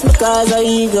happiness because of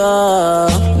ego.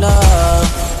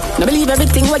 No believe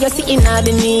everything what you see in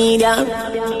the need. Yeah.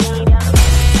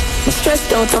 I'm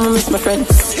stressed out, I'ma miss my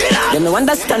friends. Them no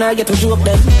understand I get to joke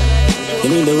them. You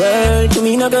mean the world to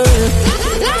me, no girl. Oh,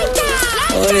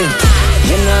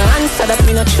 you know answer that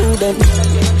me not true then.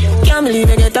 Can't believe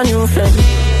I get a new friend.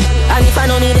 And if I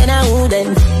don't need then I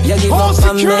wouldn't. You give up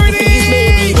on me, please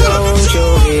baby, don't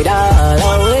throw it all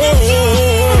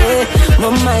away. My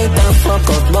might have fuck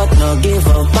up, but no give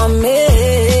up on me.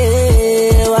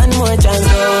 One more chance,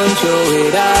 don't throw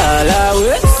it all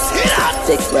away.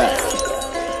 6 bucks.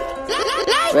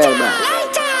 Well, man.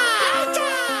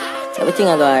 Everything I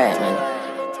go alright, man.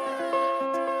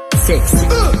 6.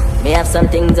 Me have some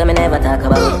things I me never talk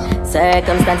about.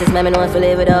 Circumstances me know if I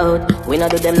live without. We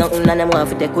not do them nothing and them want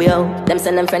to take we out. Them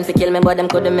send them friends to kill me but them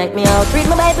couldn't make me out. Read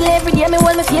my Bible every day, me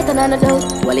hold my faith and I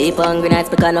don't. Well, heap hungry nights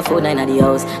because no food in the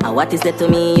house. And what is that to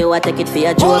me? You a take it for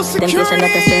a joke. Temptation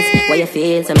not a stress. Why you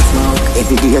feel some smoke?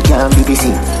 Every day can't be the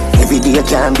same. Every day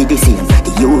can't be the same.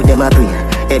 The youth them a pray.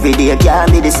 Every day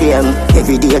can't be the same.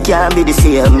 Every day can't be the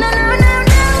same.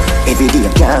 Every day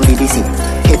can't be the same.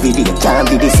 Every day can't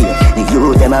be the same. The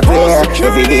youth them a pray.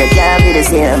 Every day can't be the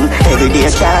same. Every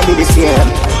day can't be the same.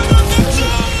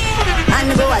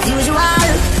 And go as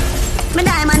usual. Me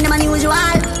diamond them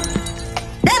unusual.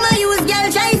 Them a use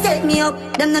girl try set me up.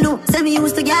 Them no know say me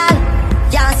used to girl.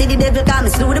 Can't see the devil come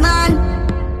slew the man.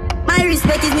 My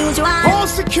respect is mutual. All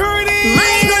security.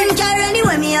 My gun carry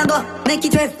anywhere me a go. Make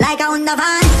it rev like a Honda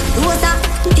van. Rosa,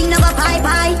 thing no go pie.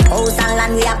 House and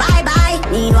land we a bye.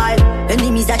 Meanwhile,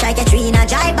 enemies that try to tree in a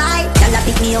drive by. Y'all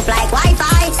pick me up like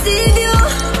Wi-Fi. See you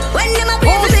when them a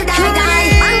play for the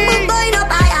die. Man boom boy no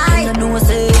pie. You know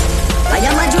say I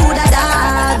am a Judah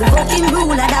dog, fucking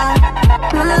ruler dog.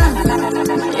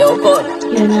 Yo, boy.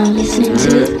 You're now listening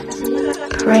to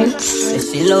Prince.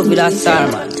 It's in love with a star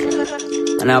man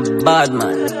and a bad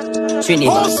man. Trinity.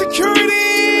 All security.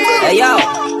 Hey yo,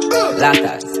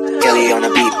 Latas. Kelly on the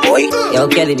beat, boy. Yo,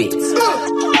 Kelly beats.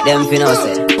 Them finna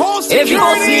say. Every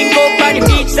house link up on the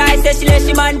beach side. Say she let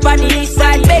she man on the east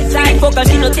side. Bedside focus,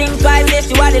 she no think twice. Say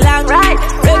she want the long ride.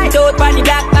 Rev it out on the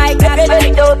black bike. Rev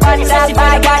it out on the black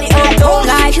bike. Got the old town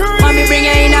life. Mommy bring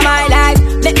her in my life.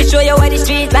 Let me show you what the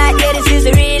street like. Yeah, this is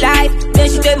the real life. Then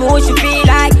she tell me what she feel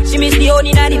like. She miss the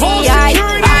only and the VI.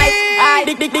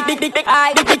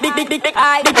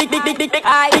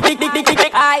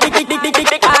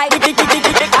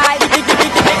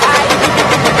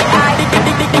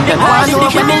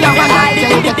 when me have a night,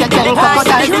 get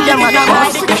crocodile in your man a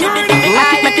bus.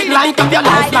 Make it light up your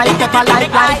life like pepper,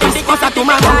 like this cause to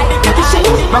my gun.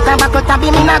 Rock a back out a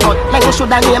beam in a gut. Like you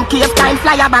shoulda name cave time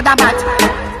fly a bag a bat.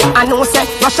 I know say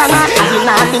Russia not having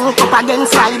a link up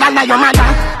against slide and your mother.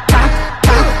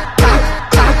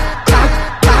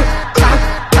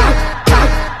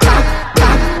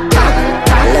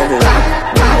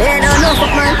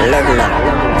 Level up.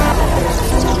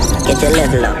 Get your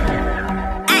level up.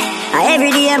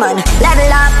 Every day, man,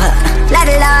 level up.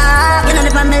 Level up. You know the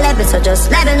family level, so just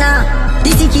level up.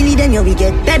 This is killing them, yo, we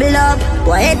get pebble up.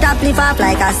 Boy, head up, flip up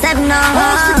like a 7 now.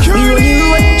 We roll the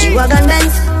road, G-Wagon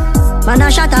Benz. Man,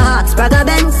 a shot a heart, Sprague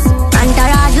Benz.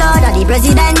 Entourage Lord of the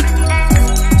President.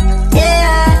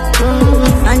 Yeah,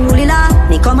 and rule law,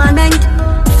 me commandment.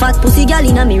 Fat pussy girl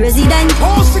in a me resident.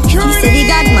 He said the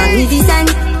God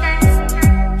magnificent.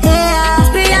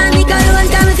 One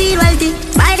time I feel wealthy.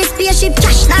 Buy the spaceship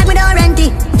cash like me don't rent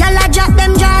it. Y'all I drop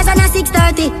them jars on a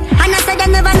 6:30. And I said I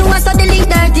never knew I saw the link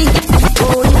dirty.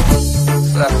 Oh,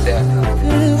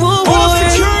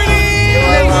 security.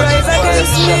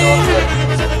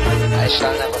 I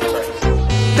shall never trust.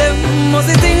 Them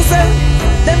must think say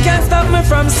them can't stop me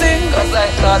from sing. Cause I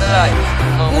saw the light.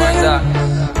 No more dark.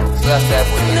 So that's why I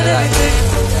put in the light.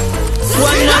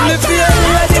 One man me feel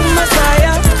ready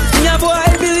Messiah. Me a boy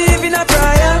believe in a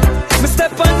prayer. Me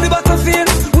step on the battlefield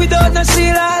without no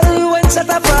shield. All when shot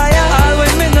a fire. All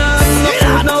when me no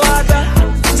food, no water.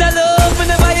 Jah love me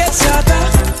never yet shatter.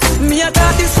 Me a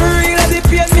thought this for real. The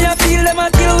pain me a feel them a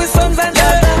kill with sons and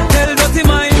daughters. Tell dirty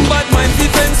mind, bad mind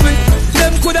defense with.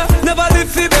 Them coulda never live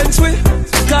fi bench with.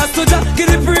 Cause to Jah give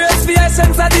the praise for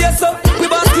essence of the so. We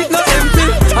basket no empty.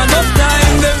 Enough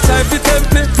time them try fi tempt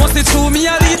me. Must it true me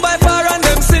a lead by far and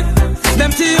them sick.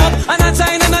 Them team up and I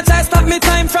try stop me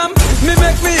time from me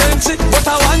make me entry. But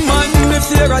a one man me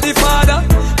fear of the father.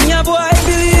 Me a boy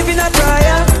believe in a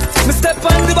prayer. Me step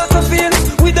on the battlefield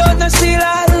without no shield.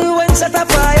 All when shot a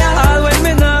fire. All when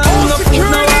me no food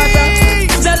no water.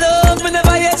 Jah love me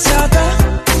never yet shatter.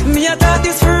 Me a thought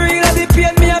this for real. The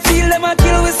pain me a feel them a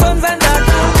kill with sons and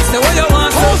daughters. Say what you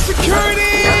want.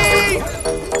 Security.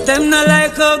 Them not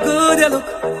like how good you look.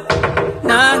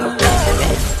 Nah, no.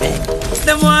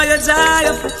 Them want you dry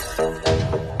up.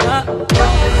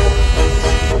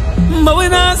 But we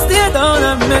not stay down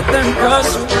and make them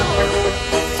crush you.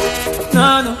 No,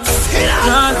 no,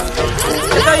 no, no.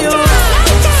 Tell you.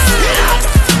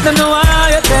 Them know why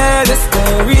you tell the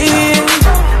story.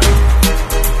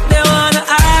 They wanna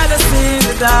hide us in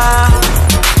the dark.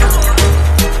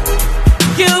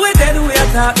 Kill with them, we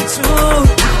are talking truth.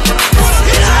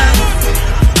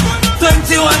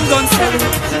 21 guns,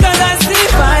 cause I see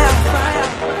fire.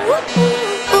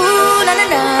 ooh, na na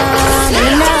na, na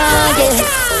na na, yeah.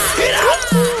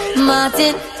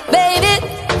 Martin, baby,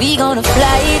 we gonna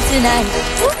fly tonight.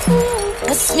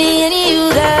 That's me and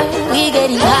you, girl, we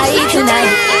getting high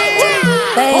tonight.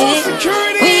 Baby,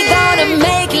 we gonna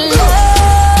make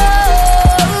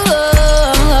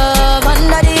love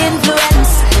under the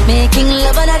influence. Making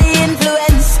love under the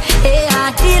influence. Hey, I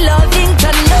the loving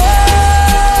can know.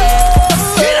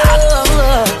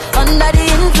 Under the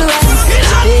influence.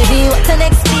 Baby, what an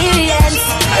experience.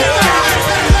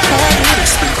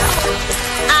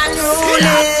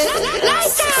 Unruly.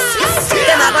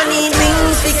 Them a gonna need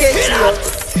wings to catch you up.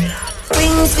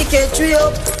 Wings to catch you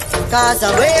up. Cause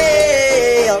I'm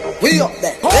way up. We up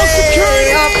there.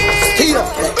 Way up. He up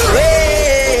there.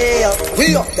 Way up. We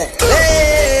up there.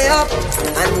 Way up.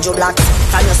 Andrew Black,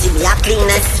 can you see me a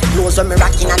cleanest? Clothes when me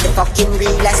rocking and the fucking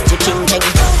realest. Ching-ching,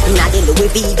 inna the Louis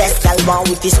V best. Girl want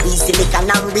with this squeeze silicon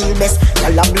and real best.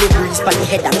 Girl a blue breeze pon the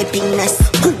head of me penis.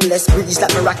 Coolest breeze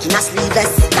like me rocking a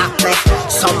sleeveless. That me,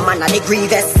 some man a the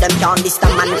grievous. Them can't this the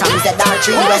man from ZR3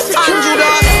 West. Andrew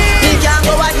Black, me can't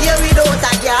go out here without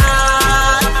a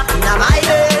girl. Inna my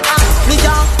head, me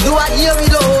can't do out here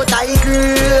without a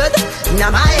girl. Inna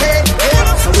my head,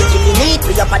 so we killing it.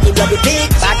 We up at the bloody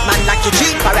pig. Bad man like you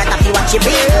treat. Parrot happy watch you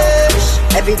bitch.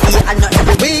 Every day and not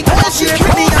every week. What's your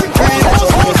pretty and pretty?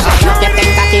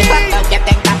 Get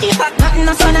nothing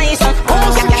no so nice. When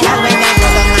I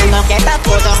no get up,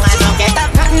 no get up.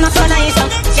 Nothing no so nice.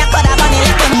 You could have money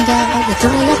like me. You do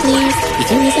what you please. You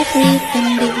do as a freak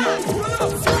and be.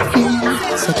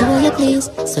 So do what you please.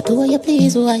 So do what you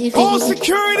please. Wifey. Oh,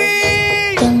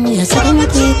 security. Tell me you set in my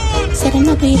beat. Set in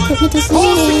my beat. Put me to sleep.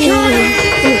 Oh,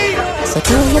 security. So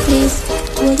do what you please.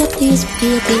 Do what you please,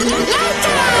 baby.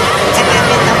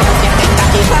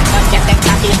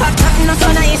 Nothing no so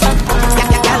nice. When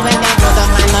they go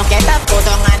down and no get up,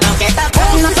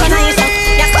 nothing no so nice.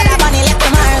 You could have money left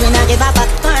tomorrow, we no give up.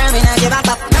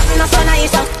 Nothing no so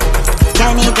nice.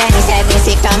 Jenny said me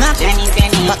sick to my Jenny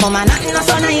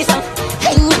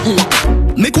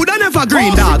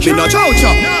me no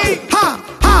chow-chow. Ha,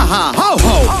 ha, ha, ho,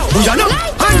 ho. Who ya know?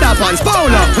 Underpants,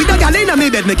 polo. With the gal inna me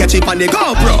bed, me catch it on the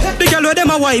GoPro. The gal with them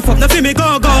a wife up, no fi me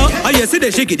go. I hear see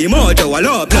the shaky the mojo, a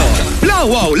low blow. Blow,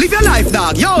 wow, live your life,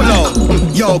 dog, YOLO.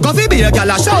 Yo, go fi be a gal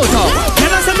a shout out.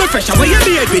 Never say me fresh, where you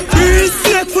beard with tears.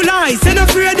 Snake full eyes, and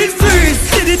afraid it freeze.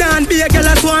 See the dan be a gal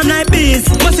a swarm like bees.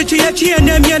 Must it chain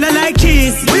them yellow like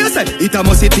cheese. What you say? It a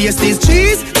must it taste this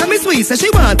cheese. Tell me sweet, say she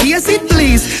want taste it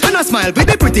please. And I smile with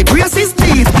the pretty braces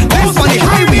teeth. Both on the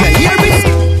highway, hear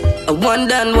me. One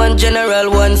done, one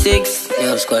general,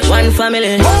 1-6. One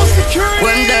family.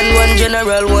 One done, one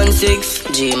general,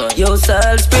 1-6. G-man. Yo,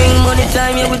 Sal, spring money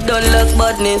time, yeah, we done luck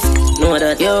badness. Know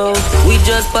that, yo. We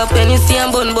just pop Hennessy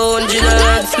and bun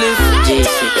general slip. J6.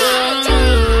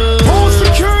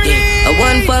 Yeah.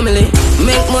 One family.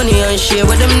 Make money and share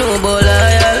with them no ball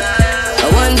loyal.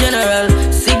 One general.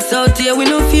 6 out here, we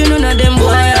no fear none of them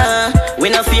boy. We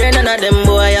no fear none of them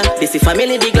boy. This is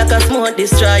family big like a smoke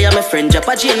destroyer. My friend drop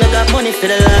a chain, I got money for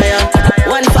the liar.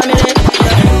 One family.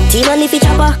 Team on the fi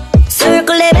chopper.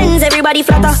 Circle the bends, everybody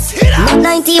flatter.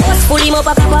 Mid-90 bus, pull him up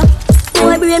a copper.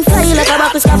 Boy brain fly like a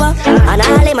buckle stopper. And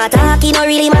all them attack, it no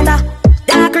really matter.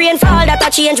 Dark rain fall, that a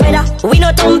change weather. We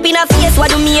no thump in a face, what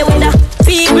do me weather?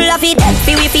 People have it dead,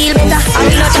 we feel better. And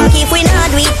we no talk if we not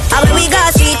do it. And when we go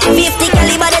street, 50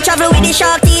 caliber, they travel with the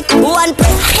shark teeth. One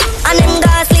press, and them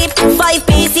go sleep. 5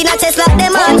 piece in a chest like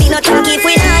them all. We no talk if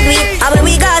we not do it. And when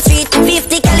we go street,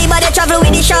 50 caliber, they travel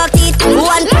with the shark teeth.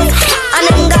 One press, and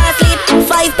them go sleep. 5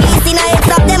 piece in a head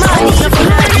like them all.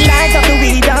 Light up the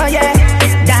weed, oh yeah.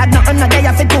 Dad, nothing no day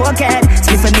off it pocket.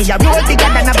 Split for me a roll bigger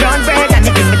than a brown bread. And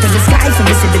they bring me to the sky, so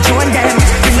me see the join them.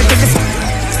 Bring me to the sky.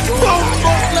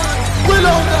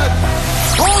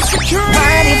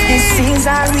 What if this is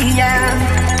our real?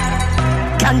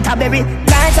 Canterbury,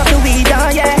 light up the weed, oh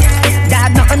yeah.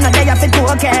 Dad, nothing no day off it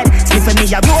pocket. Split for me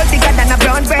a roll bigger than a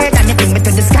brown bread. And they bring me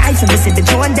to the sky, so me see the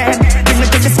join them. Bring me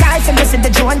to the sky, so me see the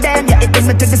join them. Yeah, it bring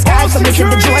me to the sky, so me see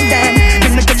the join them.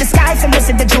 Bring me to the sky, so me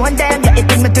see the join them. Yeah, it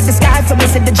bring me to the sky, so me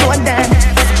see the join them.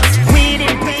 Weed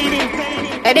it.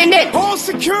 Hey, din. All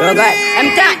security. Okay, I'm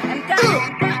done.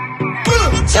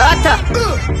 Shut up.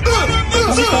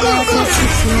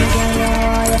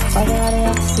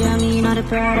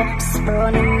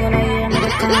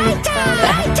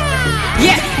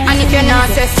 Yeah, and if you're not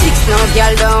a 6, no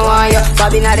girl don't want you.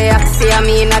 Bobby not the Axie, I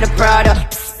mean not the Prada.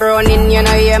 Running, you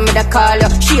know, hear me the call you.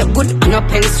 She a good, no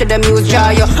pens to the mule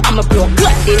jar you. I'm a blow,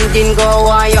 good, din go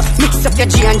on you. Mix up your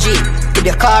G&G with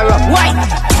the car up, white.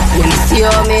 When you see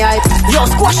how me hype, yo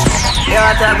squash. Yo,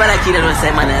 I talk about like you don't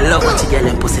say, man, I love what you get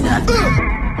them pussy that.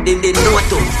 Din know what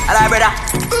to. Hello, brother.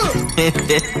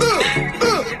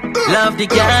 Love the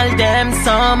girl them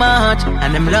so much,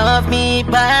 and them love me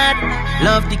bad.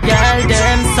 Love the girl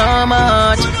them so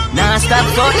much. Now stop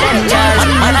for them girl.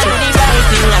 Man, I do the right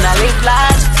thing and I live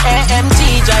large.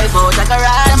 AMG drive out like a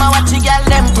ride. Them I watch the girl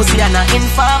them pussy and I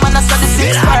inform. And I saw the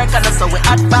 6 work and I saw we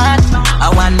hot bad.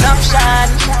 I want option.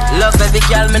 Love every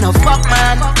girl, me no fuck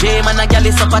man. J man a girl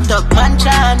is up a top man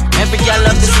chan. Every girl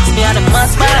love the 6 me and the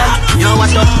must man. You know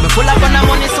what up? Me full up on the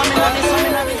money, so me money.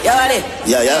 Yo, Ali.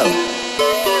 Yo.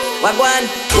 What one?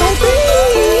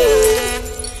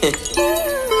 6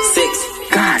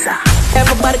 Gaza.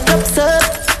 Everybody cups up.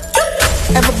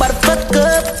 Everybody fucked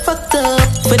up.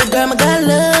 For the girl my girl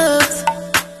loves.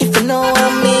 If you know what I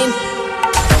mean.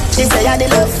 She say I the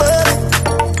love fuck.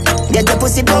 Get the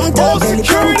pussy pumped up. Belly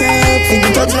pumped up. Fit the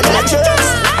touch my girl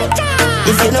trust.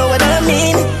 If you know what I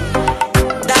mean.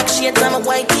 Dark shades on my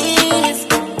white keys.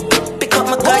 Pick up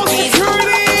my car keys.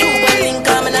 Cuban link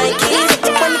on my Nikes.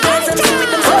 When the girls I'm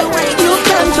with them so right. You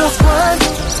can just run.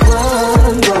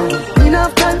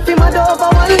 Enough time for my dog for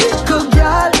one little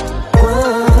girl.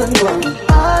 Run.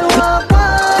 All one.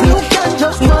 You can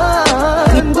just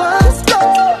run.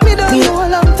 Me don't know a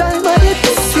long time, but it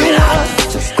is you.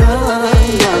 Just run.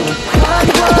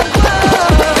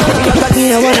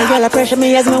 I want a girl to pressure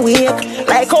me as my wake.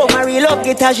 Like how my real love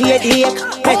get a shade ache.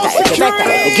 Better,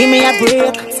 give me a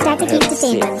break. Static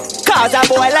Entertainment. Cause a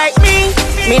boy like me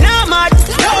not mad.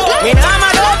 Me not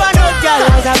mad over no girl.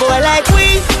 Cause a boy like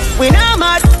we not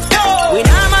mad. We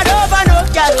not mad over no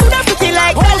girl. Coulda pretty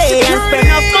like Wally and spend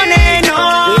enough money, no.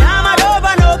 We not mad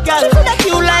over no girl. Coulda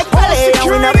cute like Wally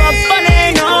and we not box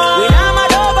money, no. We not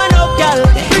mad over no girl.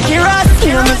 Ricky Ross,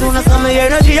 you know me soon as some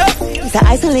energy up. It's a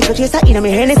ice and liquor chaser in a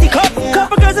me Hennessy cup.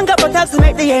 Couple girls and couple taps to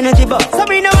make the energy buck. So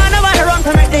me no wanna run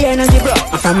to make the energy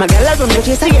block. From my girl I run the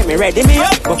chaser, get me ready me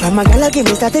up. But from my girl I give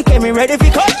me static, get me ready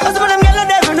for cut. Cause some of them girl I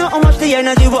never know how much the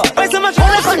energy was. Why so much fun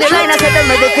on the line, I said them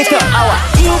ready for cut.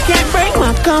 You can't break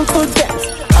my confidence.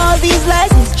 All these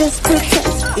lies is just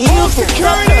pretense. You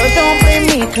girl, don't blame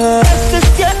me, cause that's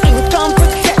just your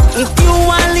incompetence. If you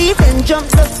wanna leave, then jump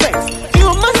the fence. You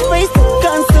must face the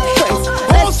consequence.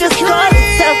 Let's just call it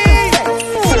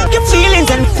self-defense. Fuck your feelings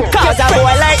and cause a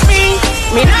boy like me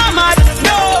not mad.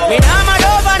 Me not mad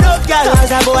over no girl.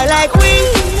 Cause a boy like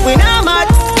we not mad.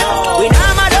 We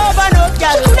not mad over no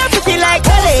girl. She coulda pretty like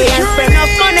Holly and spend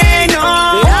enough money, no.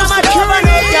 We not mad over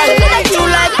no girl. Like you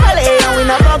like Holly and we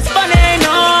not box funny,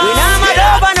 no. We not mad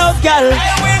over no girl.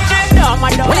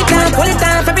 When it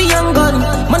time for be young gun.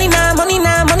 Money now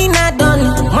done.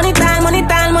 Money time. When it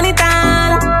time.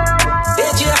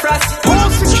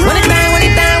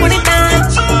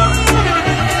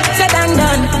 Said and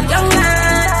done. Young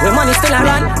man. When money still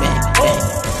around.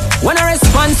 When I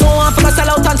respond so on for my sell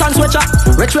out and turn switcher.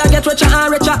 Rich will get richer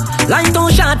and richer. Line too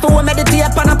short for we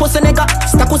meditate on a pussy nigga.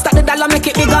 Stack the dollar make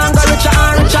it bigger and go richer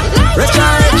and richer. Richer.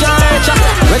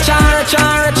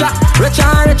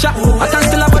 I can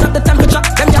still put up the temperature.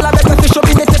 Them y'all beg me fish up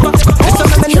in the tipper.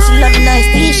 She love a nice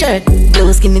t-shirt.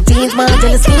 Blue skinny jeans,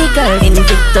 Montana sneaker.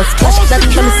 Invictus flush, that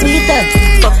from the sweeter.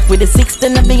 Fuck with the 6,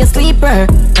 then I be a sleeper.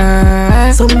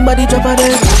 Somebody drop a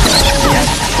dead.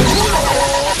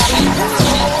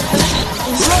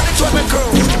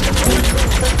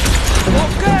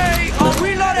 Okay, I'm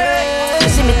reloaded. You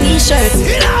see me t-shirt.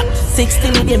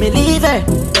 16, you give me leave her.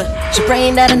 She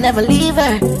praying that I never leave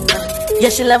her. Yeah,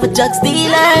 she love a drug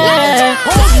dealer.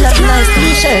 She love a nice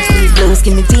t-shirt. Blue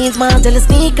skinny jeans, Montana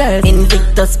sneakers.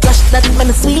 Invictus flush, that from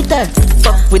the sweeter.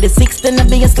 Fuck with the 6, then I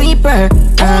be a sleeper.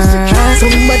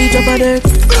 Somebody drop a dirt.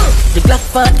 The Glock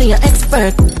 40, you're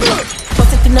expert. Put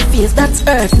it in the face, that's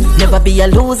earth. Never be a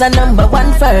loser, number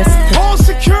one first.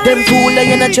 Them fool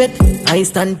they in a dread. I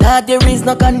stand hard, there is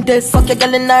no contest. Fuck your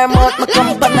girl in her mouth, my come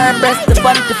on her breast. The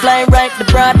bunty fly right, the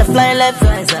broad the fly left.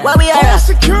 Why we are got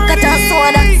a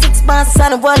soda, 6 months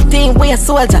on the world team, we a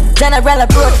soldier. General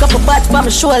abroad, couple bats by my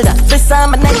shoulder. This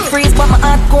on my neck freeze, but my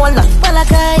heart colder. Well I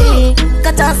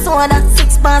got a soda,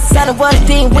 6 months on the world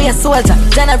team, we a soldier.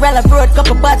 General abroad,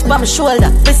 couple bats by my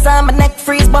shoulder. This on my neck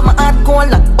freeze, but my heart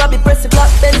colder. Bobby press the block,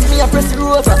 bends me and press the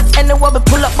rover. And the wobble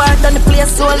pull up bar, done the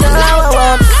place soldier.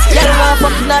 Yeah, the one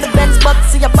fucking out the Benz box,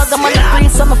 see a bag of money free,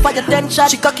 so I'ma fire 10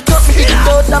 shots. She cock it up, me dig it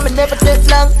out, and me never take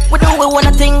long. We do we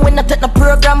wanna thing, we not take no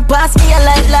program. Pass me a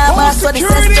light lava, so this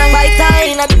is strong. By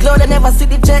time, at the cloud, I never see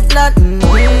the jet land.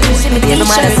 She me give my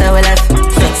mother so we left.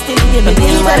 16, give me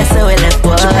baby mother so we left,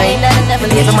 boy.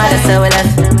 Baby mother so we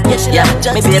left. Yeah,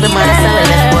 me baby mother so we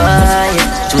left, boy.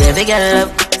 To every girl love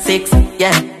 6,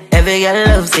 yeah. Every girl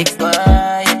love 6, boy.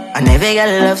 And every girl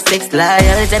love 6,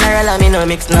 loyal general, I mean no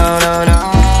mix, no.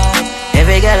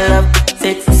 Every girl love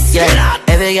 6, yeah.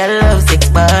 Every girl love 6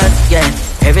 bars, yeah.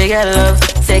 Every girl love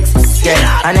 6,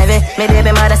 yeah. And every me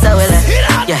baby mother so we left,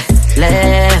 yeah.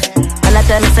 Left. And I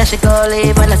tell me say she go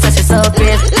leave, and I say she so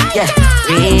brave, yeah.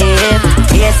 Brave.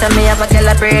 Yes, and me have a girl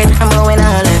a brain, I'm going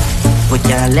all left. Put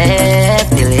your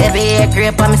left till every year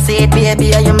creep on me seat,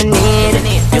 baby, you me need.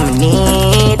 You me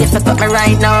need. If you cut me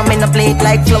right now, I'm in a plate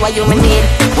like flour, you me need.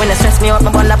 When I stress me out,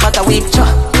 my bun a bag of weed,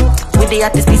 with the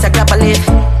artist piece, I grab a leaf.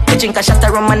 I drink a shot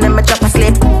of rum and then I drop a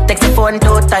sleep. Text the phone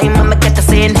 2 times and I get a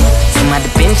scene. Somebody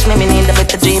pinch me, me need a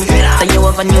better dream. So you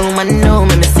have a new man, know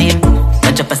me, me see.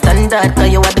 I drop a standard, cause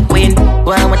you are the queen.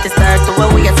 Well, I want to start to where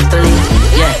we are settling.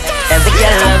 Yeah, every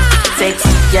girl love 6,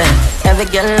 yeah. Every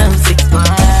girl love 6,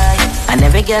 and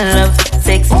every girl love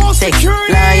 6.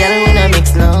 Loyal, we no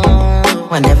mix, no.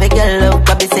 And every girl love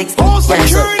probably 6, yeah.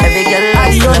 So every girl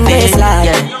love 6,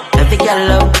 yeah. Every girl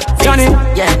love 6, Johnny.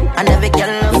 Yeah. And every girl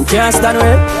love 6. Can't stand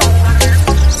with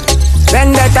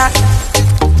Vendetta.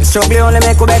 The struggle only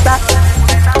make you better.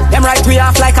 Them right we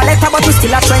off like a letter, but we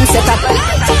still a trendsetter.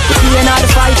 We ain't all the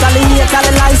fight, all the hate, all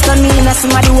the lies done me, and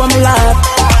somebody who me love.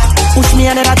 Push me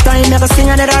another time, never sing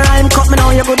another rhyme. Cut me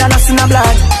now, you good and I see no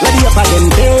blood. Ready up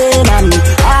again, pain and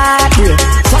heartbreak.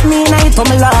 Fuck me night for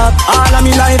me love. All of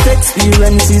me life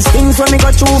experiences, things when me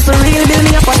go through for real, build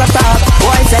me up at the top.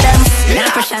 Boy, say them. You're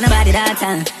not pushing nobody that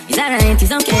time. It's alright, it's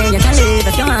okay, you can live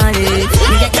if you want it.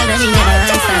 You get that and you never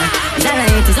answer. It's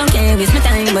alright, it's okay, waste my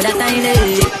time, but that time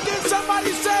is.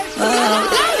 Somebody say,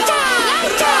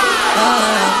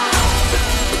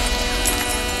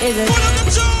 Is it?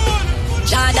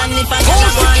 Jordan, if I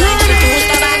just go online to push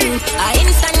the button, I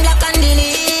instant block and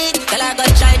delete. Tell her go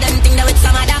try them thing that with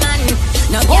some other man.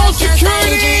 No girl can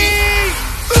stand it.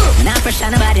 I'm not pressure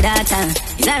nobody that time.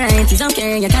 It's alright, it's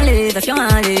okay, you can live if you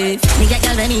want it. Me get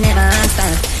girl, me never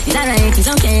answer. It's alright, it's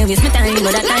okay, waste my time,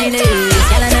 but that time is.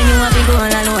 Girl, I know you want to go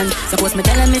all alone. Suppose me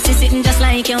tell her me see sitting just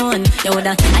like you on. You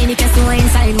woulda I need to see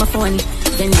inside my phone.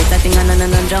 Then get that thing on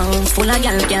drunk. Full of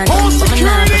gal can't but me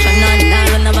nah pressure none.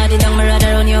 Nah run nobody down, me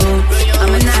rather run you.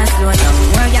 I'm a nah slow down.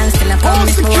 More gal still a come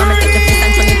me slow. Me take the place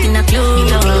and turn it in a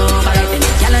clue. Alright then,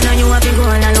 gal I know you have to go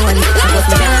all alone. Suppose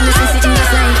me tell her me see sitting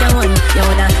just like you on. You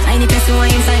woulda I need to see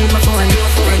inside my phone.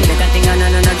 Then get that thing on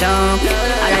drunk.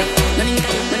 Alright,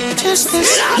 just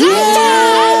this.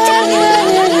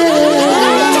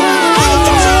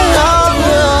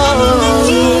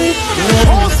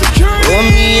 Oh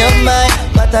me, oh my,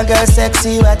 what a girl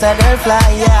sexy, what a girl fly,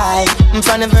 yeah.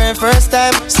 From the very first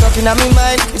time, stuck in my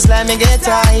mind, it's like me get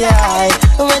tired.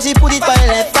 When she put it on the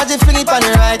left, but she fling it on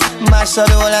the right, mash up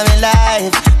the whole of my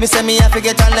life. Me say me have to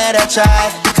get another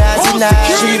try, because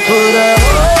tonight she put her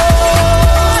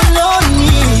all on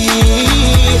me.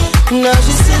 Now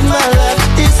she said my life,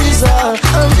 this is all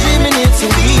I'm dreaming it to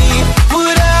be.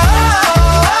 Put her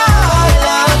all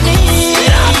on me.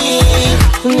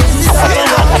 This is all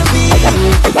I wanna be.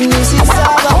 This is all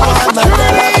I want my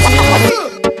love to.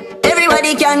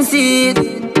 Everybody can see it.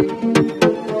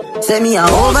 Say me I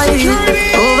overdo it,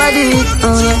 oh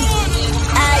yeah.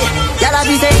 Y'all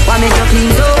be say, why make you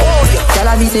clean so?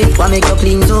 Y'all be say, why make you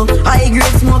clean so? High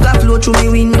grade smoke a flow through me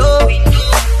window.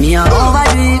 Me I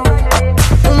overdo it.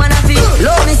 Woman I feel,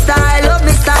 love me style,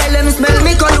 let me smell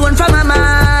me cologne from my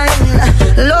mind.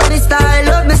 Love me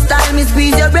style, me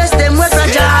squeeze your breast, them we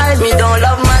fragile. Me don't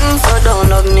love man, so don't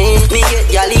love me. Me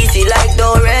get y'all easy like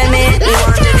Doremi. Me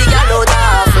want to be y'all out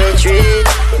halfway tree.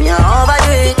 Me a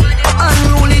overdo it,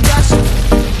 unruly Josh.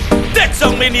 That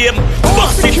song me name,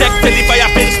 Bossy Tech till the fire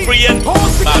pin spraying.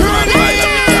 Batman style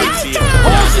and me can't see it.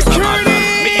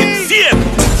 Me insane.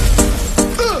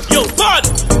 Yo, fun,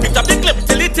 pick up the clip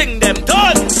till the thing them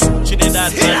done. She did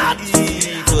that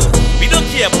evil. We don't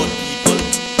care about people.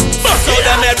 Bust out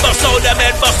them head, bust out them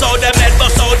head, bust out them head,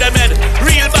 bust out them head.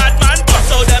 Real bad man,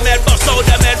 bust out them head, bust out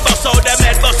them head, bust out them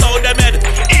head, bust out them head.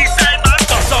 East side man,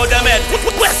 bust out them head.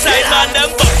 West side man,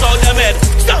 them bust out them head.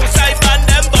 South side man,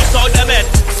 them bust out them head.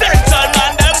 Central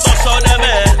man, them bust out them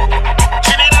head.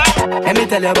 Let me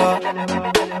tell you about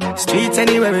streets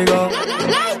anywhere we go.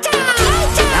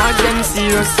 Now them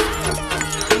serious.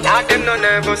 Now them no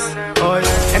nervous. Oh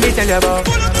yeah. Let me tell you about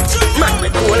man we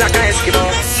cool like a Eskimo.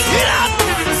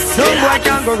 No boy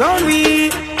can go round we.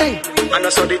 Hey, I know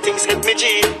so the things hit me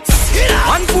G.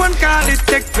 One phone call it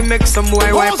take to make some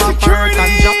boy wipe up hurt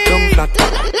and drop down flat.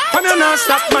 When you not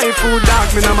stop my food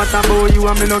dog, me no matter about you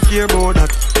and me no care about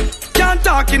that. Can't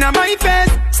talk in my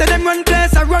face. Say them run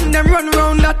place, I run them run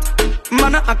round that.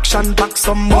 Man a action back,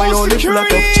 some boy only full of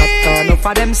tough chat. Enough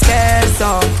of them stairs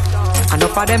up,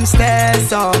 enough of them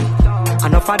stairs up,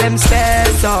 enough of them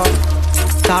stairs up.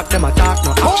 Talk them a talk,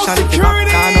 no action if you back.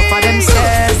 Enough of them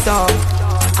stairs up,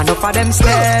 enough of them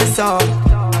stairs up,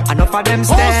 enough of them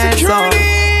stairs up.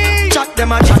 Chat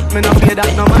them a chat, me no play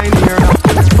that, no mind here.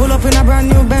 Pull up in a brand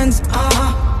new Benz,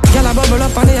 girl a bubble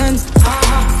up on the ends.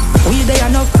 We they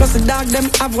enough, plus the dog them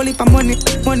have a heap of money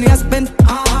I spend.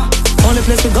 Only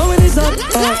place we going is up.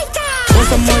 Want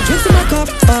some more drinks in my cup.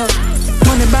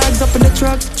 Money bags up in the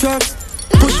trucks.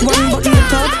 Push one button the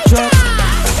top drop.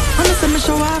 Honestly, me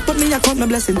show off, but me I count my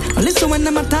blessing. I listen when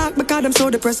them attack because them so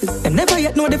depressing. Them never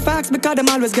yet know the facts because them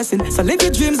always guessing. So live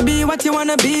your dreams, be what you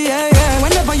wanna be. Yeah.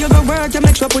 Whenever you go work, you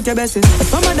make sure put your best in. But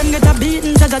some of them get a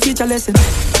beating, judge a teach a lesson.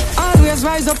 Always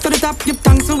rise up to the top, give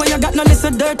thanks to when you got no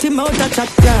listen dirty mouth a chat.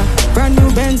 Yeah, brand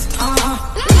new Benz.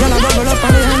 Girl a bubble up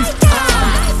on the ends.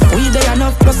 We they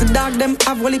enough, plus the dog them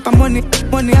have a heap of money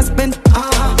I spend.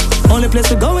 Only place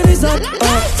we going is up.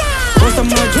 Want some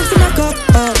more drinks in my cup.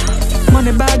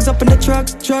 Money bags up in the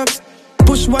trucks.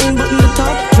 Push one button the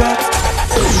top drops.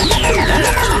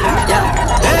 Yeah.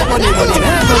 Hey money,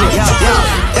 yeah. Hey money, yeah.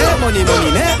 Hey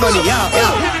money, yeah.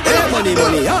 Hey money, yeah.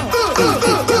 Hey money, yeah.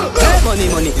 Hey money,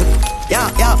 yeah.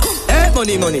 Hey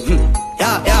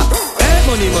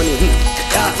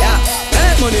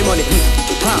money,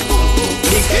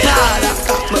 Big baller,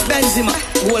 got my Benzema.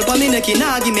 Gold for me neck,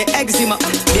 nah give me eczema.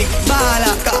 Big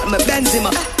baller, got my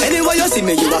Benzema. Anyway you see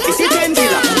me, you have to see 10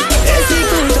 killer. AC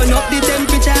cool, turn up the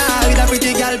temperature. With a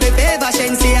pretty girl, be favor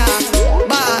Shensia.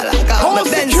 Baller, got my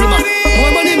Benzema.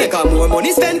 More money make her, more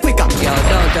money spend quicker. Yo,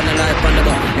 don't turn the light on the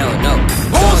bar, no.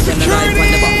 Don't turn the light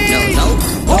on the bar, no.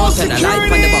 Don't turn the light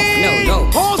on the bar, no.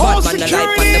 Don't turn the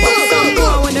light on the bar. Some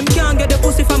boy when them can't get the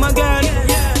pussy from a girl,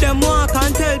 them walk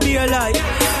and tell me a lie.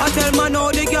 I tell man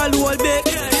how the girl hold big.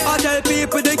 I tell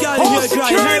people the girl here dry.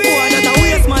 Hey boy, that a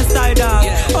waste man style dog.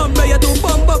 Umbrella to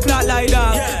pump up flat like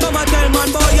that. Mama tell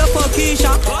man boy you fuck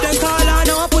Keisha. Then call her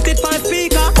now and put it on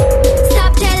speaker.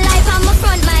 Stop tell life I'm a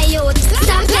front my youth.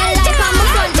 Stop tell life I'm a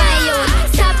front my youth.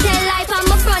 Stop tell life I'm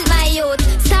a front my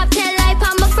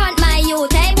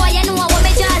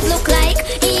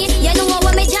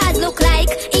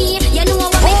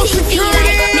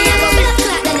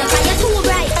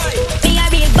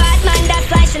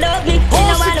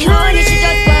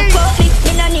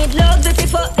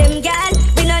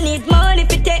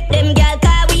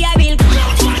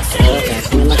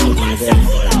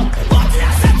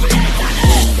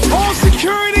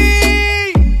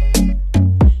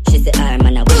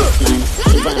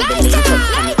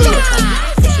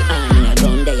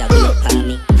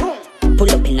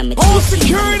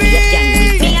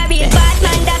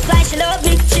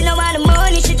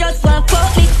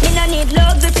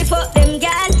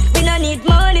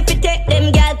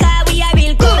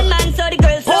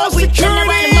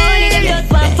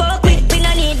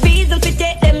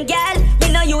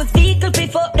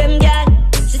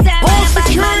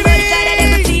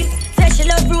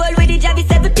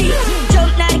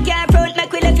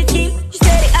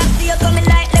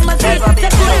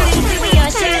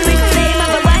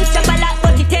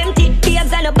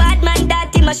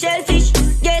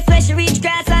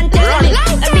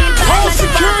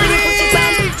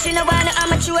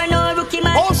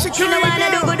She no wanna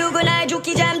do na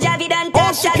juki jam javi dan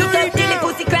tap. Javi tap till the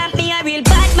pussy cramp me a real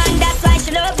bad man. That's why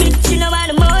she love me. She no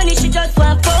want money, she just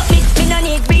want fuck me. Me no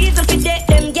need reason to date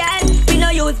them gal. Me no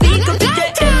use vehicle to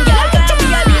date them gal. Cause we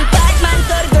a real bad man,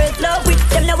 so the girls love with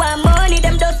them. No want money,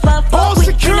 them just want fuck with.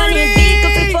 Me no need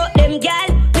vehicle to fuck them gal.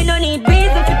 Me no need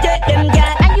reason to date them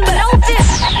gal. And you know this.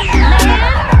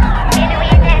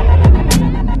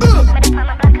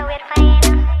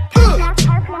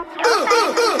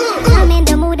 I'm in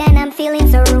the mood and I'm feeling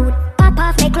so rude. Pop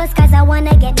off my clothes cause I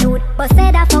wanna get nude. But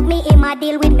said I fuck me in my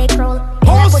deal with me crawl.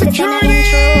 Oh, security!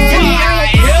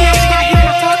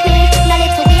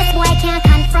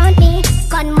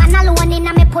 Gunman alone in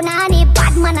a me punani.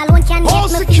 Bad man alone can make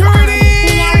me feel honey.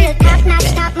 Me a real top notch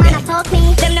top man a fuck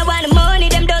me. Them no want money,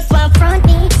 them just want front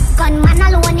me. Gunman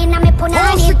alone in a me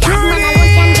punani. Bad man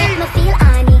alone can make me feel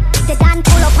honey. The Dan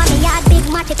pull up on me yard, big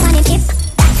matic on him hip.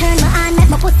 That turn me on, make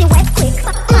my pussy wet quick.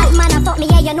 Bad man a fuck me,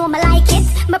 yeah you know me like it.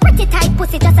 My pretty tight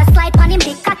pussy just a slide on him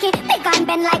big cocky. Big and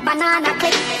bend like banana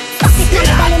clip. Fuck it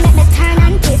now, belly make me turn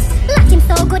and twist. Lock him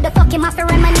so good, the fuck him off to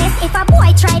reminisce. If a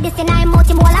boy try this and I'm out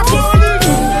him all a piss.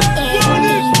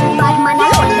 Bad man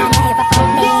alone and I ever fuck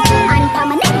me. And for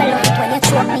my neck, I love it when you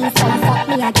choke me. So I fuck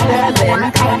me, I give you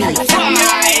one kind of fuck,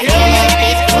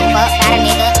 got a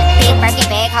nigga. Big Birkin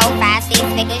bag, hold 5, 6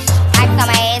 figures. I on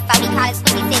my ass, so he call it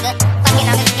stupid nigga. Fucking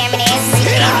on the scamming ass,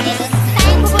 rich ass nigga.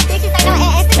 Same group of bitches, I know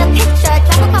ass in the picture.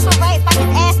 Drop a couple rights, fuck his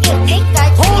ass, get bigger.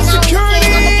 Tricking on the skin,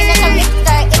 I'm looking at the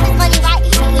mixer. If it's money right,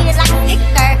 you can eat it like a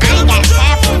sticker. I ain't got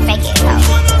time for fake it, so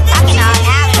talking all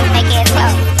now, let's make it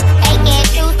slow. Fake ass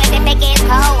shoes, make that fake ass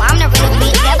hoe. I'm the real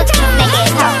bitch, never keep fake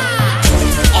ass hoe.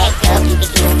 Act up, you can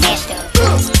keep smashed up.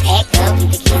 Act up, you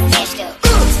can keep smashed up.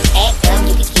 Act up,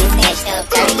 you can keep smashed up.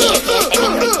 30 years, yes,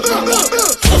 baby,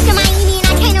 it's to Miami and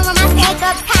I can't over my stack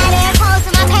up. Tired ass hoes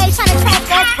on my page trying to track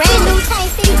us. Brand new chain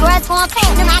city girls going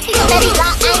platinum. I keep a steady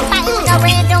block, I ain't fighting with no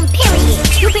random period.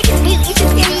 You bitches be is you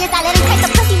serious? I let him take a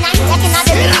pussy, now you acting all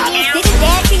delirious. Did his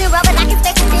dad treat him rubber like a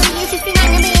special serious? You see my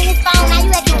number in his phone, now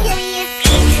you acting curious.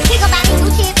 He gon' buy me new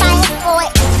shit, buy him for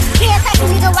it. Yeah, crazy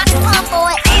nigga rock the palm for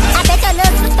it. I bet your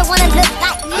little sister wanna look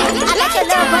like me. I bet your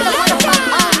little brother wanna fuck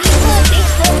on me. Good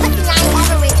bitch, good pussy, I ain't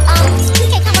average. You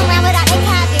can't come around without that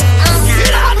cabbage.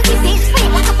 Pussy bitch,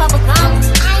 sweet like a bubble gum.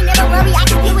 I ain't never worry, I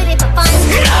can deal with it for fun.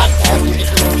 Act up, you can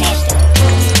keep smashed up.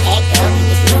 Act up, you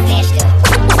can keep smashed up.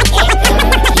 Act up, you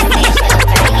can keep smashed up.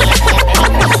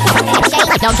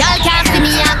 No girl can't see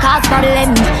me and cause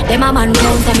problem. Them a man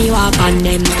count and me walk on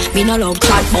them. Me no love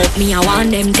chat but me I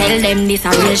want them. Tell them this a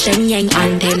real Shen Yang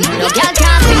anthem. No girl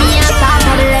can't see me and cause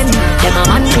problem. Them a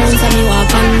man count and me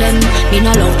walk on them. Me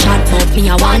no love chat but me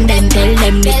I want them. Tell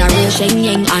them this a real Shen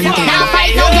Yang anthem. Now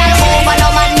fight no girl over no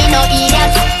man, me no idiot.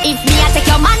 If me a take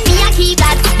your man, me a keep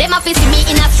that. Them a fi see me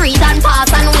in a street and pass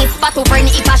and whisper to friend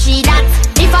if a she that.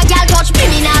 If a girl touch me,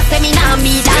 me nah say me nah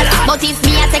be that. But if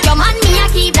me a take your man, me a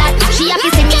keep that. She a fi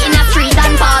see me in a street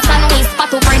and pass and whisper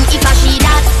to friend if a she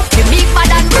that. The big bad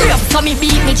and brave, so me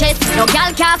beat me chest. No girl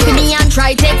can't see me and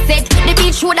try take set. The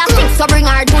bitch woulda stick, so bring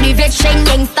her to the vet. Shen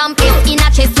Yang stamp it in a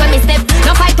chest when me step.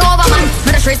 No fight over man,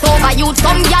 me the stress over youth.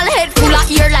 Some girl head full of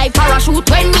ear like parachute.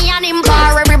 When me and him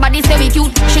par, everybody say we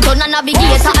cute. She turn a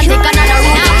navigator and take another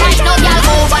route. Now fight no girl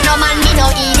over no man, me no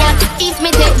idiot. If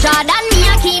me take Jordan, me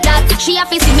a keep that. She a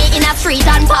fi see me in a street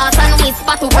and pass and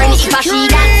whisper to friend if a she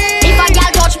that. If a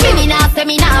girl touch me, me nah say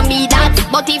me nah be that.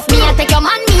 But if me a take your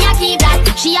man, me a keep that.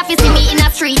 She a fi see me in a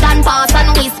street and pass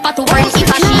and whisper to friend if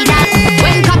a she that.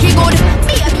 When cocky good,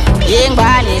 Young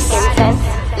Barnes.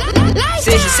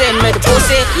 Say she send me the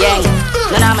pussy, yang.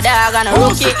 None of my dog and a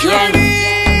rookie, yang.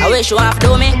 I wish you want to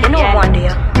do me, you know one day.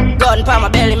 Gun pa my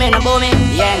belly, me no bow me,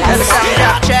 yang. Every time I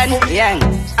drop trend, yang.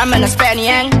 I'm in a span,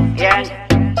 yang, yang.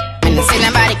 And I see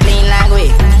nobody clean like we.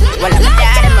 Well, I'm a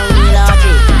dad and my real OG.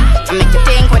 I make you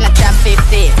think when I drop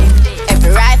 50.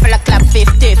 Every rifle I clap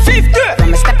 50. 50.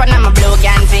 When I step on, I'm a blue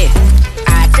Ganzi.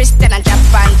 I Christian and drop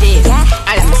panty.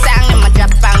 I let me sing and I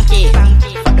drop panky.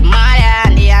 For the mother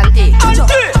and the auntie.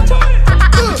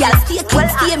 Y'all stay clean,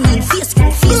 stay mean, face cool,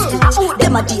 face cool. Out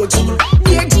them a dear jean,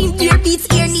 dear beats,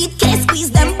 ear need, case squeeze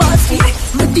them balls free.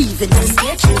 My diva in the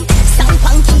stay tree, sound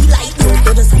punky like no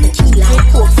brothers on the key like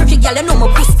coke. Freaky girl, you know my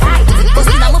pussy tight.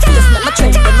 Bustin' on my face, make my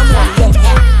trend, then I'm on.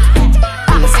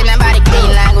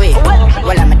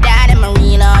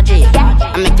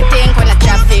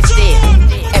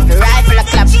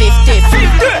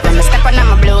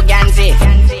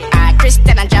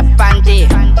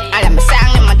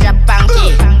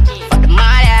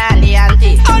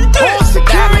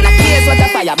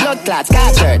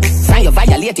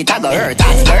 violate it, I go hurt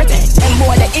and skirt. Them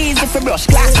boy they easy for brush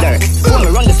glass dirt. When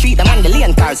me run the street, them on the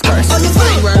lane cars curse. On the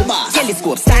fine world boss.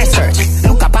 Telescope, star search.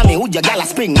 Look up at me, would your gal a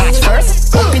spring match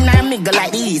first? Up in our miggle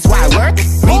like the east, why work?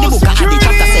 Read the book, I had the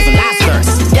chapter 7 last verse.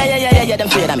 Yeah, them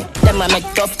afraid of me. Them a make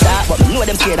tough talk, but me know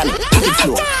them scared of me. Keep it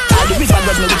slow. All the river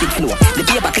grudge me wicked flow. The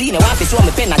paper clean, you want to show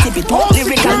me pen and tip it too.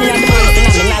 Lyrical me and the man up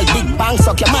in a big bang.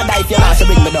 Suck your mother if you want to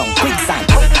bring me down. Quicksand.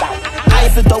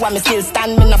 Eiffel Tower, me still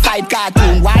stand. Me no fight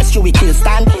cartoon. Why should we kill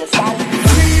stand?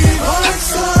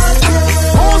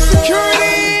 All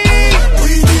security.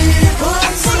 We need all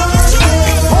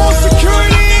security. All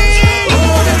security.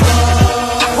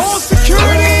 All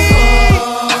security.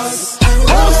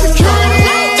 All security.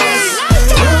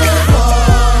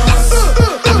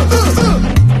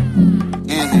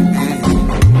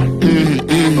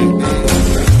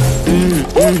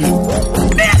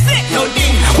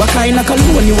 What kind of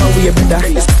cologne you are wear, brother?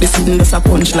 This sitting just a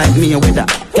punch like me a weather.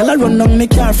 Girl I run down me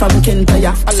car from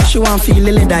Kentaya. She want feel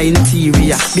the leather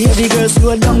interior. Baby girl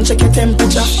slow down, check your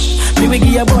temperature. Me we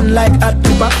give you a bun like hot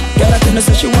pepper. Girl I tell me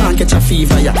say she want catch a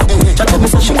fever, yeah. She tell me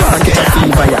say she want catch a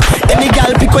fever, yeah. Any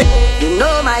girl pick up. You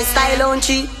know my style don't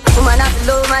cheat. Woman I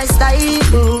love my style.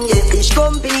 Yeah, fish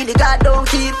company the God don't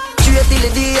keep. Straight till the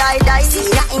day I die.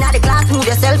 Senior in the class, move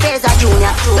yourself as a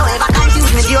junior. Don't ever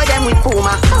confuse me, deal them with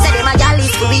Puma. Say them a gal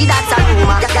is to be, that's a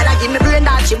rumor. Girl I give me brain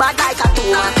that she bad like a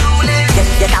tuna.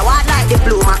 Get a word like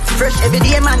diploma. Fresh every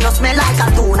day man, no smell like a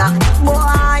tuna.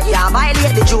 Boy, yeah,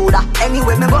 violate the Judah.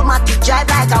 Anyway, me go my drive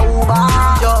like a Uber.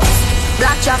 Yo,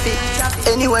 black traffic.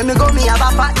 Anyway, me go me have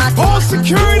a fat matty. All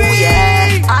security. Ooh,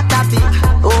 yeah, hot topic.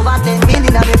 Over 10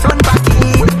 million on me front pocket.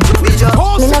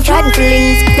 Me no frightened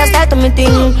feelings, no start to me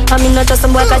thing. I mean not just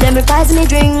some boy cause them requires me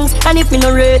drinks. And if me no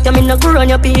rate, I mean no go run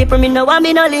your people. Me no want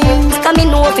me no links. Cause me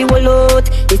know if he will out.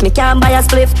 If me can't buy a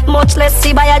spliff, much less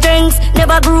see buy a drinks.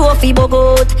 Never grew up he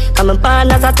bogot. Cause me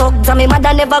born as a thug, and me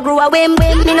mother never grew a whim.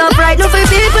 Me no pride no for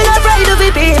people, no pride to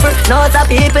be people. No the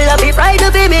people, no be pride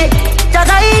to be me. Just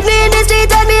hide me in the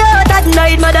street and me out at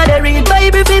night. Mother they read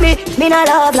Bible for me. Me no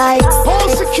love like all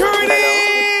security.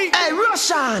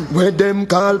 Where them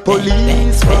call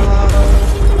police for,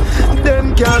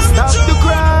 them can't stop the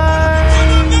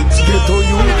crime. Get all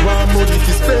you want money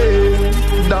to spend.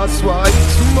 That's why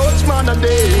it's too much man a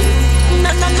day.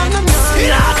 Na na na na na,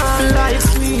 life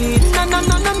sweet. Na na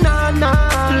na na na na,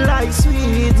 life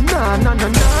sweet. Na na na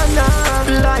na na,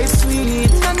 life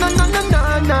sweet. Na na na na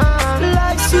na na,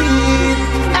 life sweet.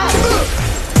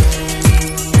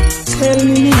 Tell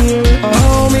me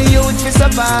how me youth to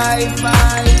survive.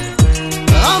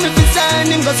 How me fi send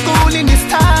him go school in this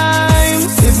time?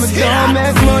 If me don't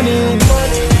make money,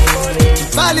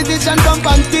 politician come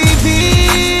on TV.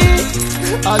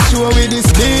 I'll show with this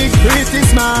big pretty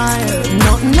smile.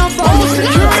 Nothing of funny.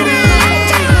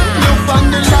 Look on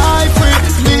the life we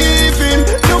living.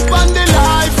 Look on the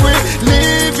life we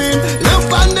living.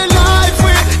 Look on the life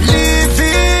we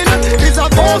living. It's a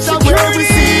better where we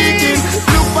seeking.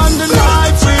 Look on the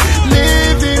life we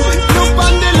living. Look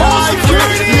on the life we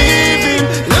living.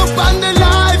 Look on the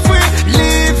life we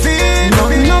living.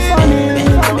 Nothing of funny.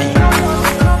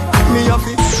 Me off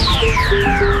it.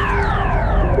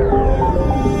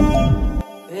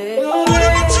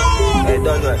 Hey,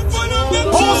 done right.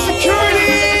 All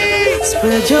security.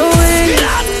 Spread your wings.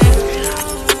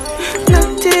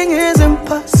 Nothing is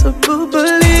impossible,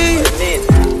 believe.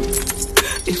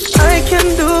 If I can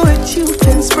do it, you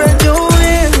can spread your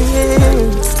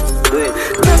wings.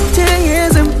 Nothing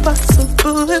is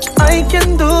impossible. If I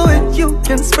can do it, you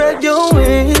can spread your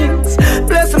wings.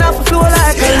 Blessing off a flow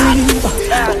like a river.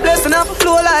 Blessing off a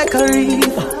flow like a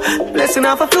river. Blessing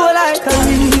off a flow like a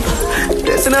river.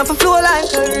 Blessing off a flow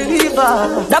like a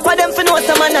river. That for them for know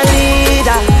some man a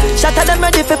leader. Shatter them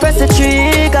ready for press the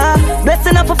trigger.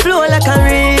 Blessing off a flow like a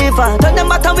river. Turn them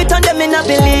back and we turn them in a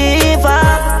believer.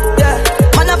 Yeah.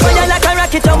 Man a fire like a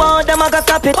rocket, I want them, I got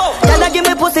stop it. Y'all give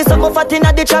me pussy, so go fat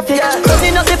inna the traffic.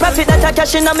 Cleaning up the profit, that I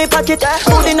cash inna me pocket.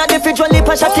 Food inna the fridge, one lip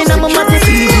a shot inna my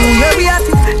matty. Yeah, we at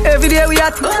it, every day we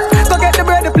at it. Go get the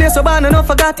bread, the place so bad, and don't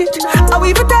forget it. I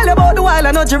will even tell you about the wild,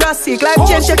 I know Jurassic. Life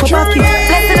change, shake up pocket.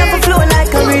 Blessing off a flow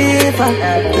like a river.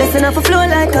 Blessing off a flow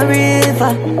like a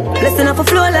river. Blessing off a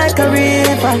flow like a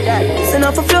river. Blessing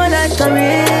off a flow like a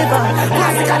river.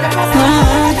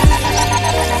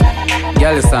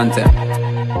 Girl, is Santa.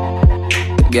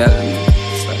 Girl,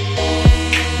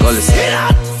 go listen.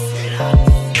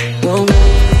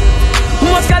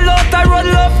 Most girl out the road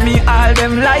love me all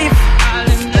them life.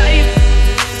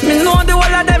 Me know the whole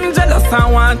of them jealous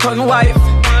and want on wife.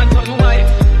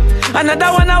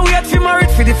 Another one I wait for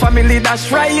married for the family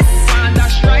that's right.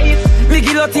 Me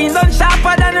guillotine done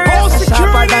sharper than the rest,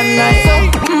 sharper than knife.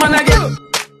 Man again.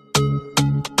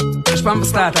 Fresh from the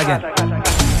start again. Damn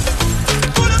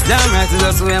right, it's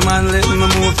just the way man live. Me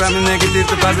move from negative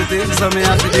to positive, so me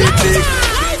have to do it big.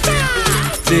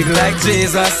 Big like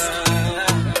Jesus.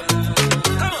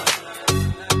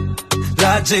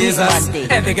 Lord Jesus.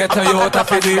 Every ghetto you out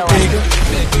of it do it big.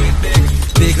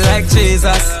 Big like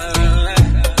Jesus.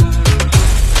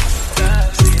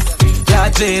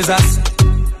 Lord Jesus.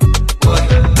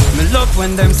 Me love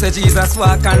when them say Jesus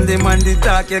walk and them on the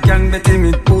talk, you can bet him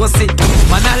it pussy.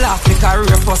 Man I laugh me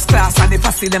career first class, and if I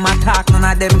see them attack, none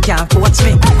of them can coach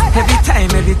me. Every time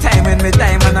when me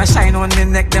diamond I shine on me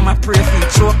neck, them I pray for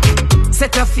choke.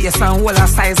 Set your face and hold a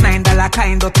size $9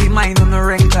 kind dirty mind on the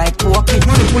rank like pokey.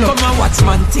 Come and watch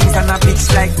man things and a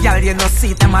bitch like y'all, you know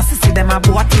see them a sissy, them a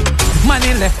bought it.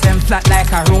 Money left them flat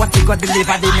like a roti, got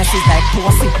deliver the message like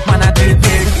pussy. Man I do it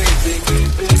big,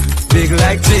 big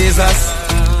like Jesus.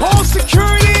 Home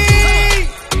security!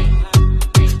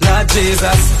 Lord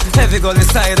Jesus, heavy goal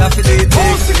inside of the big.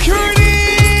 Home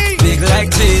security! Big like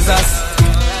Jesus.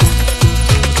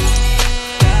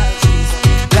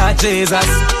 Lord Jesus.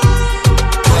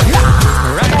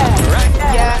 Right.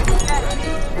 Yeah.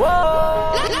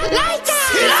 Whoa.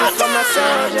 This is for my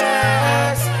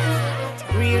soldiers.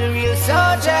 Real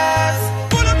soldiers.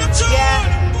 Yeah.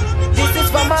 This is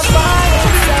for my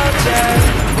fallen soldiers.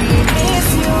 We miss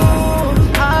you.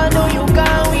 I know you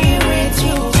gone, we with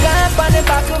you. Camp on the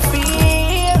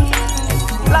battlefield.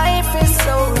 Life is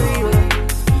so real.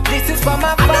 This is for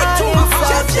my fallen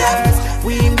soldiers.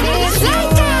 We miss you.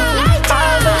 I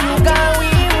know you gone, we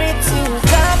with you.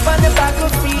 Camp on the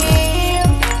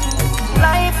battlefield.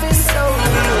 Life is so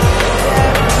real.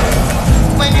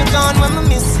 Yeah. When you're gone, when we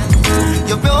miss you,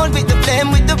 you roll with the flame,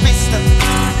 with the wrist.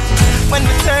 When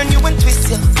we turn you and twist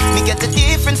you, me get a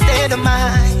different state of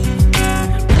mind.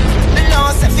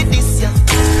 Lost every this year.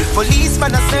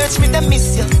 Policeman a search me, they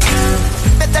miss you.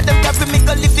 Better them carry me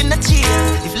go live in a jail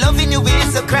if loving you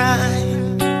is a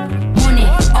crime. Money,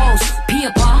 house,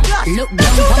 paper. Look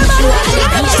down from the floor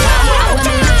and the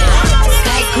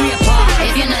skyscraper.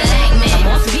 If you not like me,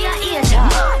 must be a hater.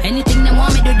 Anything they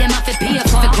want me do, them have to pay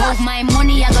for. If I my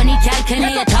money, I gonna need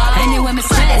calculator. Anyway, me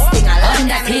spell this thing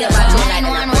on the table.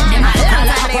 911, them have to call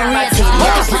operator.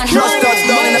 Just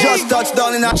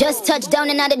touch down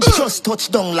in the Just touch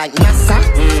down like NASA.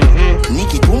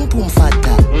 Nikki Pum Pum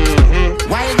Fata.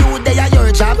 Why you they are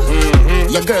your job?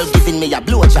 Your girl giving me a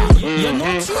blow job. Pull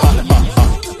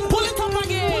it up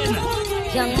again.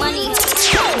 Young Money.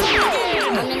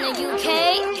 I'm in the UK.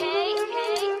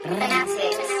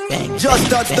 Just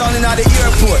touched down in the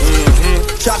airport.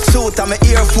 Track suit and my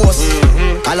Air Force.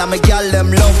 All of my gal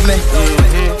them love me.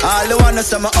 All the wanna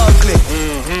say me ugly.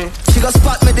 She go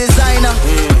spot me designer.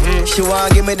 She wanna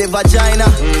give me the vagina.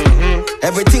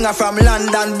 Everything I from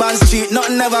London, Bond Street.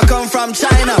 Nothing ever come from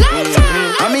China.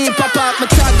 I mean pop up, me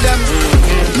tag them.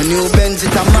 My new Benz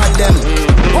it a mad them.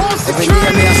 Every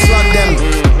day me I swag them.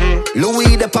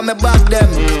 Louis up on me back them.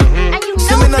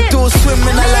 See me not too swim,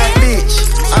 me not like beach.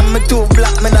 And me too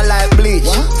black, me not like bleach.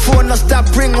 Phone no stop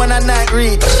ring when I night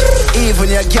reach. Even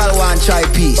your girl want try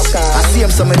peace. I see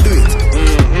him, so me do it.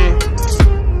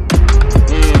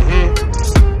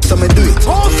 So me do it.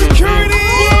 Home security!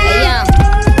 Hey, yeah.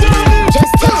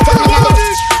 Just touch down in the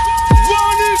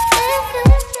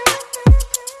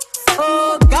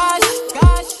Oh gosh.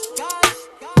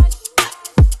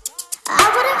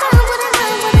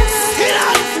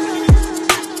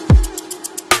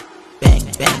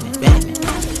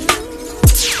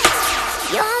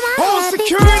 Home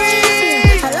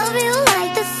security! I love you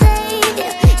like the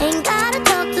Savior. Ain't gotta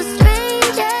talk to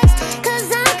strangers, 'cause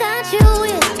I got you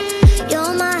with.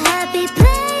 You're my happy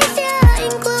place, yeah.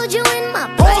 Include you in my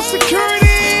praise. Home security!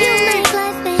 You make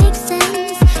life make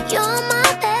sense. You're my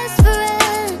best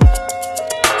friend.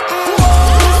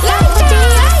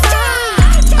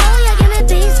 Oh, you give me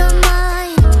peace of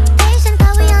mind. Patient,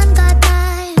 'cause we ain't got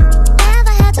time.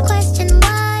 Never had to question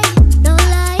why. No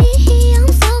lie, I'm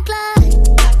so glad.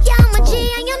 Yeah, I'm a G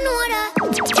and you know that.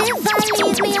 If I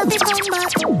leave me, I'll be come back.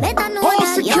 Better know Home that you're my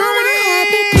security!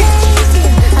 happy place.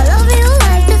 I love you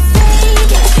like the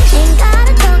Savior. Ain't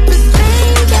gotta talk to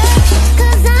strangers,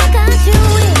 'cause I got you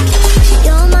with.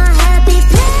 You're my happy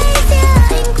place,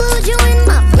 yeah. Include you in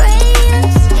my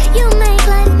prayers. You make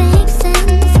life make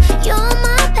sense. You're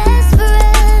my best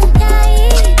friend.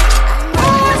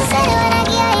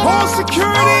 Home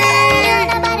security!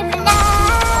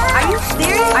 Are you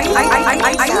serious? Are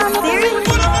you serious?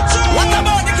 What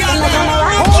about the girl?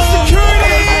 Home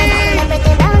security!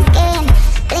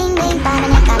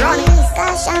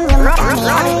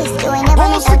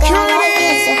 Home security!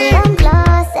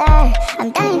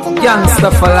 Youngster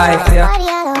for life, yeah.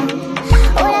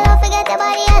 Oh, I don't forget your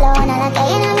body alone. I like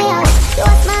you in my house.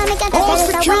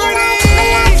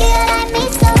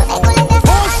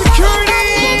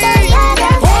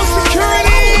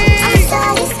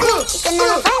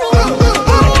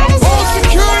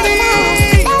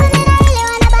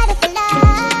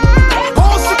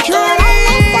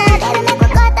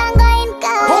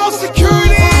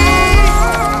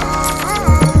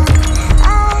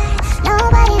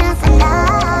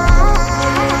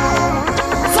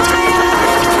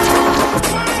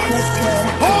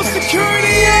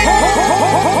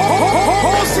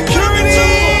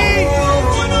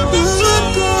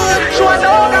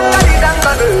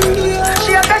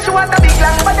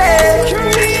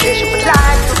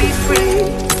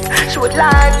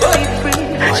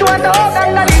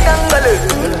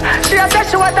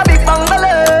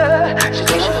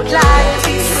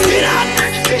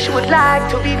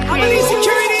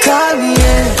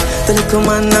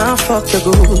 Fuck you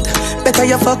good. Better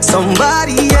you fuck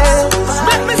somebody else.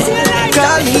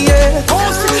 Call me, yeah.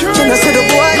 Can I say the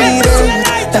boy need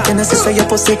it? That can I say your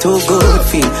pussy too good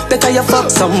feel. Better you fuck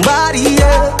somebody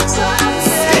else.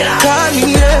 Call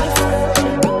me,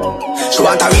 yeah. She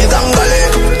want a real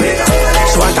gangbale.